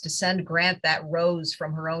secrets, to send Grant that rose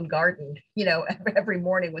from her own garden, every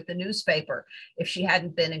morning with the newspaper, if she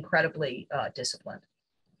hadn't been incredibly disciplined.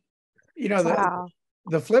 Wow.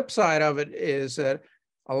 The flip side of it is that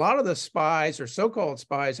a lot of the spies, or so-called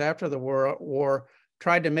spies, after the war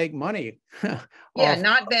tried to make money.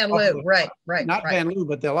 Not Van Lew, right. Not Van Lew,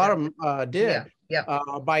 but a lot of them did. Yeah.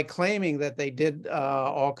 By claiming that they did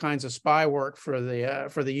all kinds of spy work for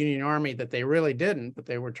the Union Army that they really didn't, but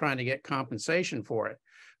they were trying to get compensation for it.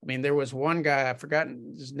 I mean, there was one guy, I've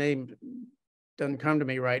forgotten his name, doesn't come to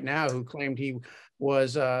me right now, who claimed he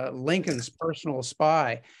was Lincoln's personal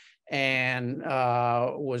spy, and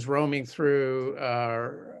was roaming through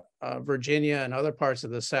Virginia and other parts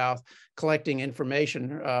of the South collecting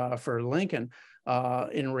information for Lincoln.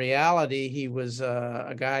 In reality, he was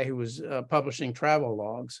a guy who was publishing travel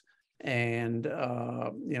logs and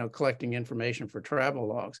collecting information for travel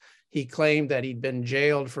logs. He claimed that he'd been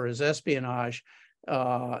jailed for his espionage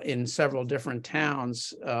in several different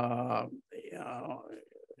towns.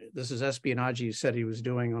 This is espionage he said he was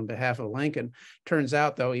doing on behalf of Lincoln. Turns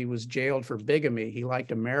out, though, he was jailed for bigamy. He liked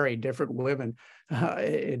to marry different women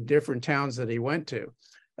in different towns that he went to.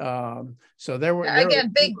 So there were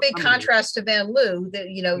big contrast to Van Loo. That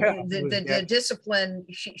the discipline.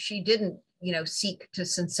 She didn't seek to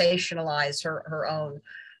sensationalize her own.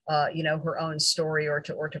 Her own story or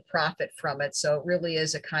to profit from it. So it really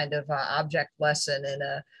is a kind of object lesson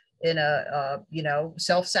in a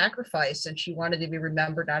self-sacrifice. And she wanted to be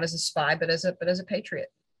remembered not as a spy, but as a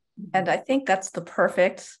patriot. And I think that's the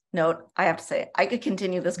perfect note. I have to say, I could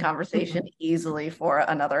continue this conversation easily for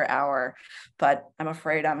another hour, but I'm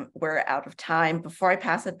afraid we're out of time. Before I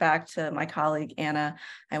pass it back to my colleague, Anna,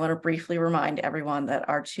 I want to briefly remind everyone that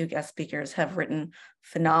our two guest speakers have written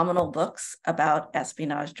phenomenal books about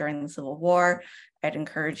espionage during the Civil War. I'd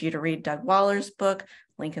encourage you to read Doug Waller's book,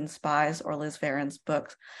 Lincoln Spies, or Liz Varon's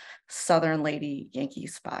book, Southern Lady, Yankee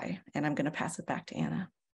Spy. And I'm going to pass it back to Anna.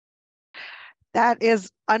 That is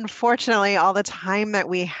unfortunately all the time that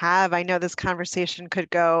we have. I know this conversation could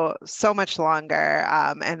go so much longer,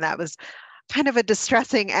 and that was kind of a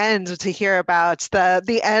distressing end to hear about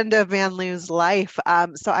the end of Van Loo's life.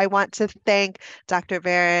 So I want to thank Dr.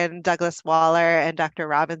 Varon, Douglas Waller, and Dr.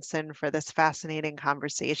 Robinson for this fascinating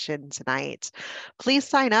conversation tonight. Please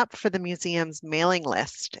sign up for the museum's mailing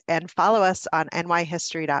list and follow us on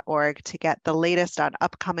nyhistory.org to get the latest on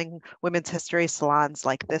upcoming women's history salons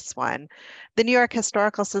like this one. The New York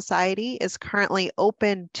Historical Society is currently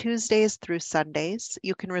open Tuesdays through Sundays.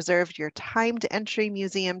 You can reserve your timed entry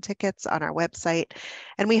museum tickets on our website,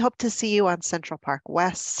 and we hope to see you on Central Park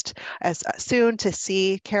West as soon to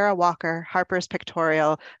see Kara Walker, Harper's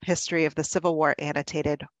Pictorial History of the Civil War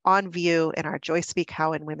Annotated on view in our Joyce B.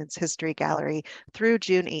 Cowan Women's History Gallery through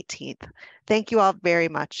June 18th. Thank you all very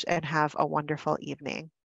much and have a wonderful evening.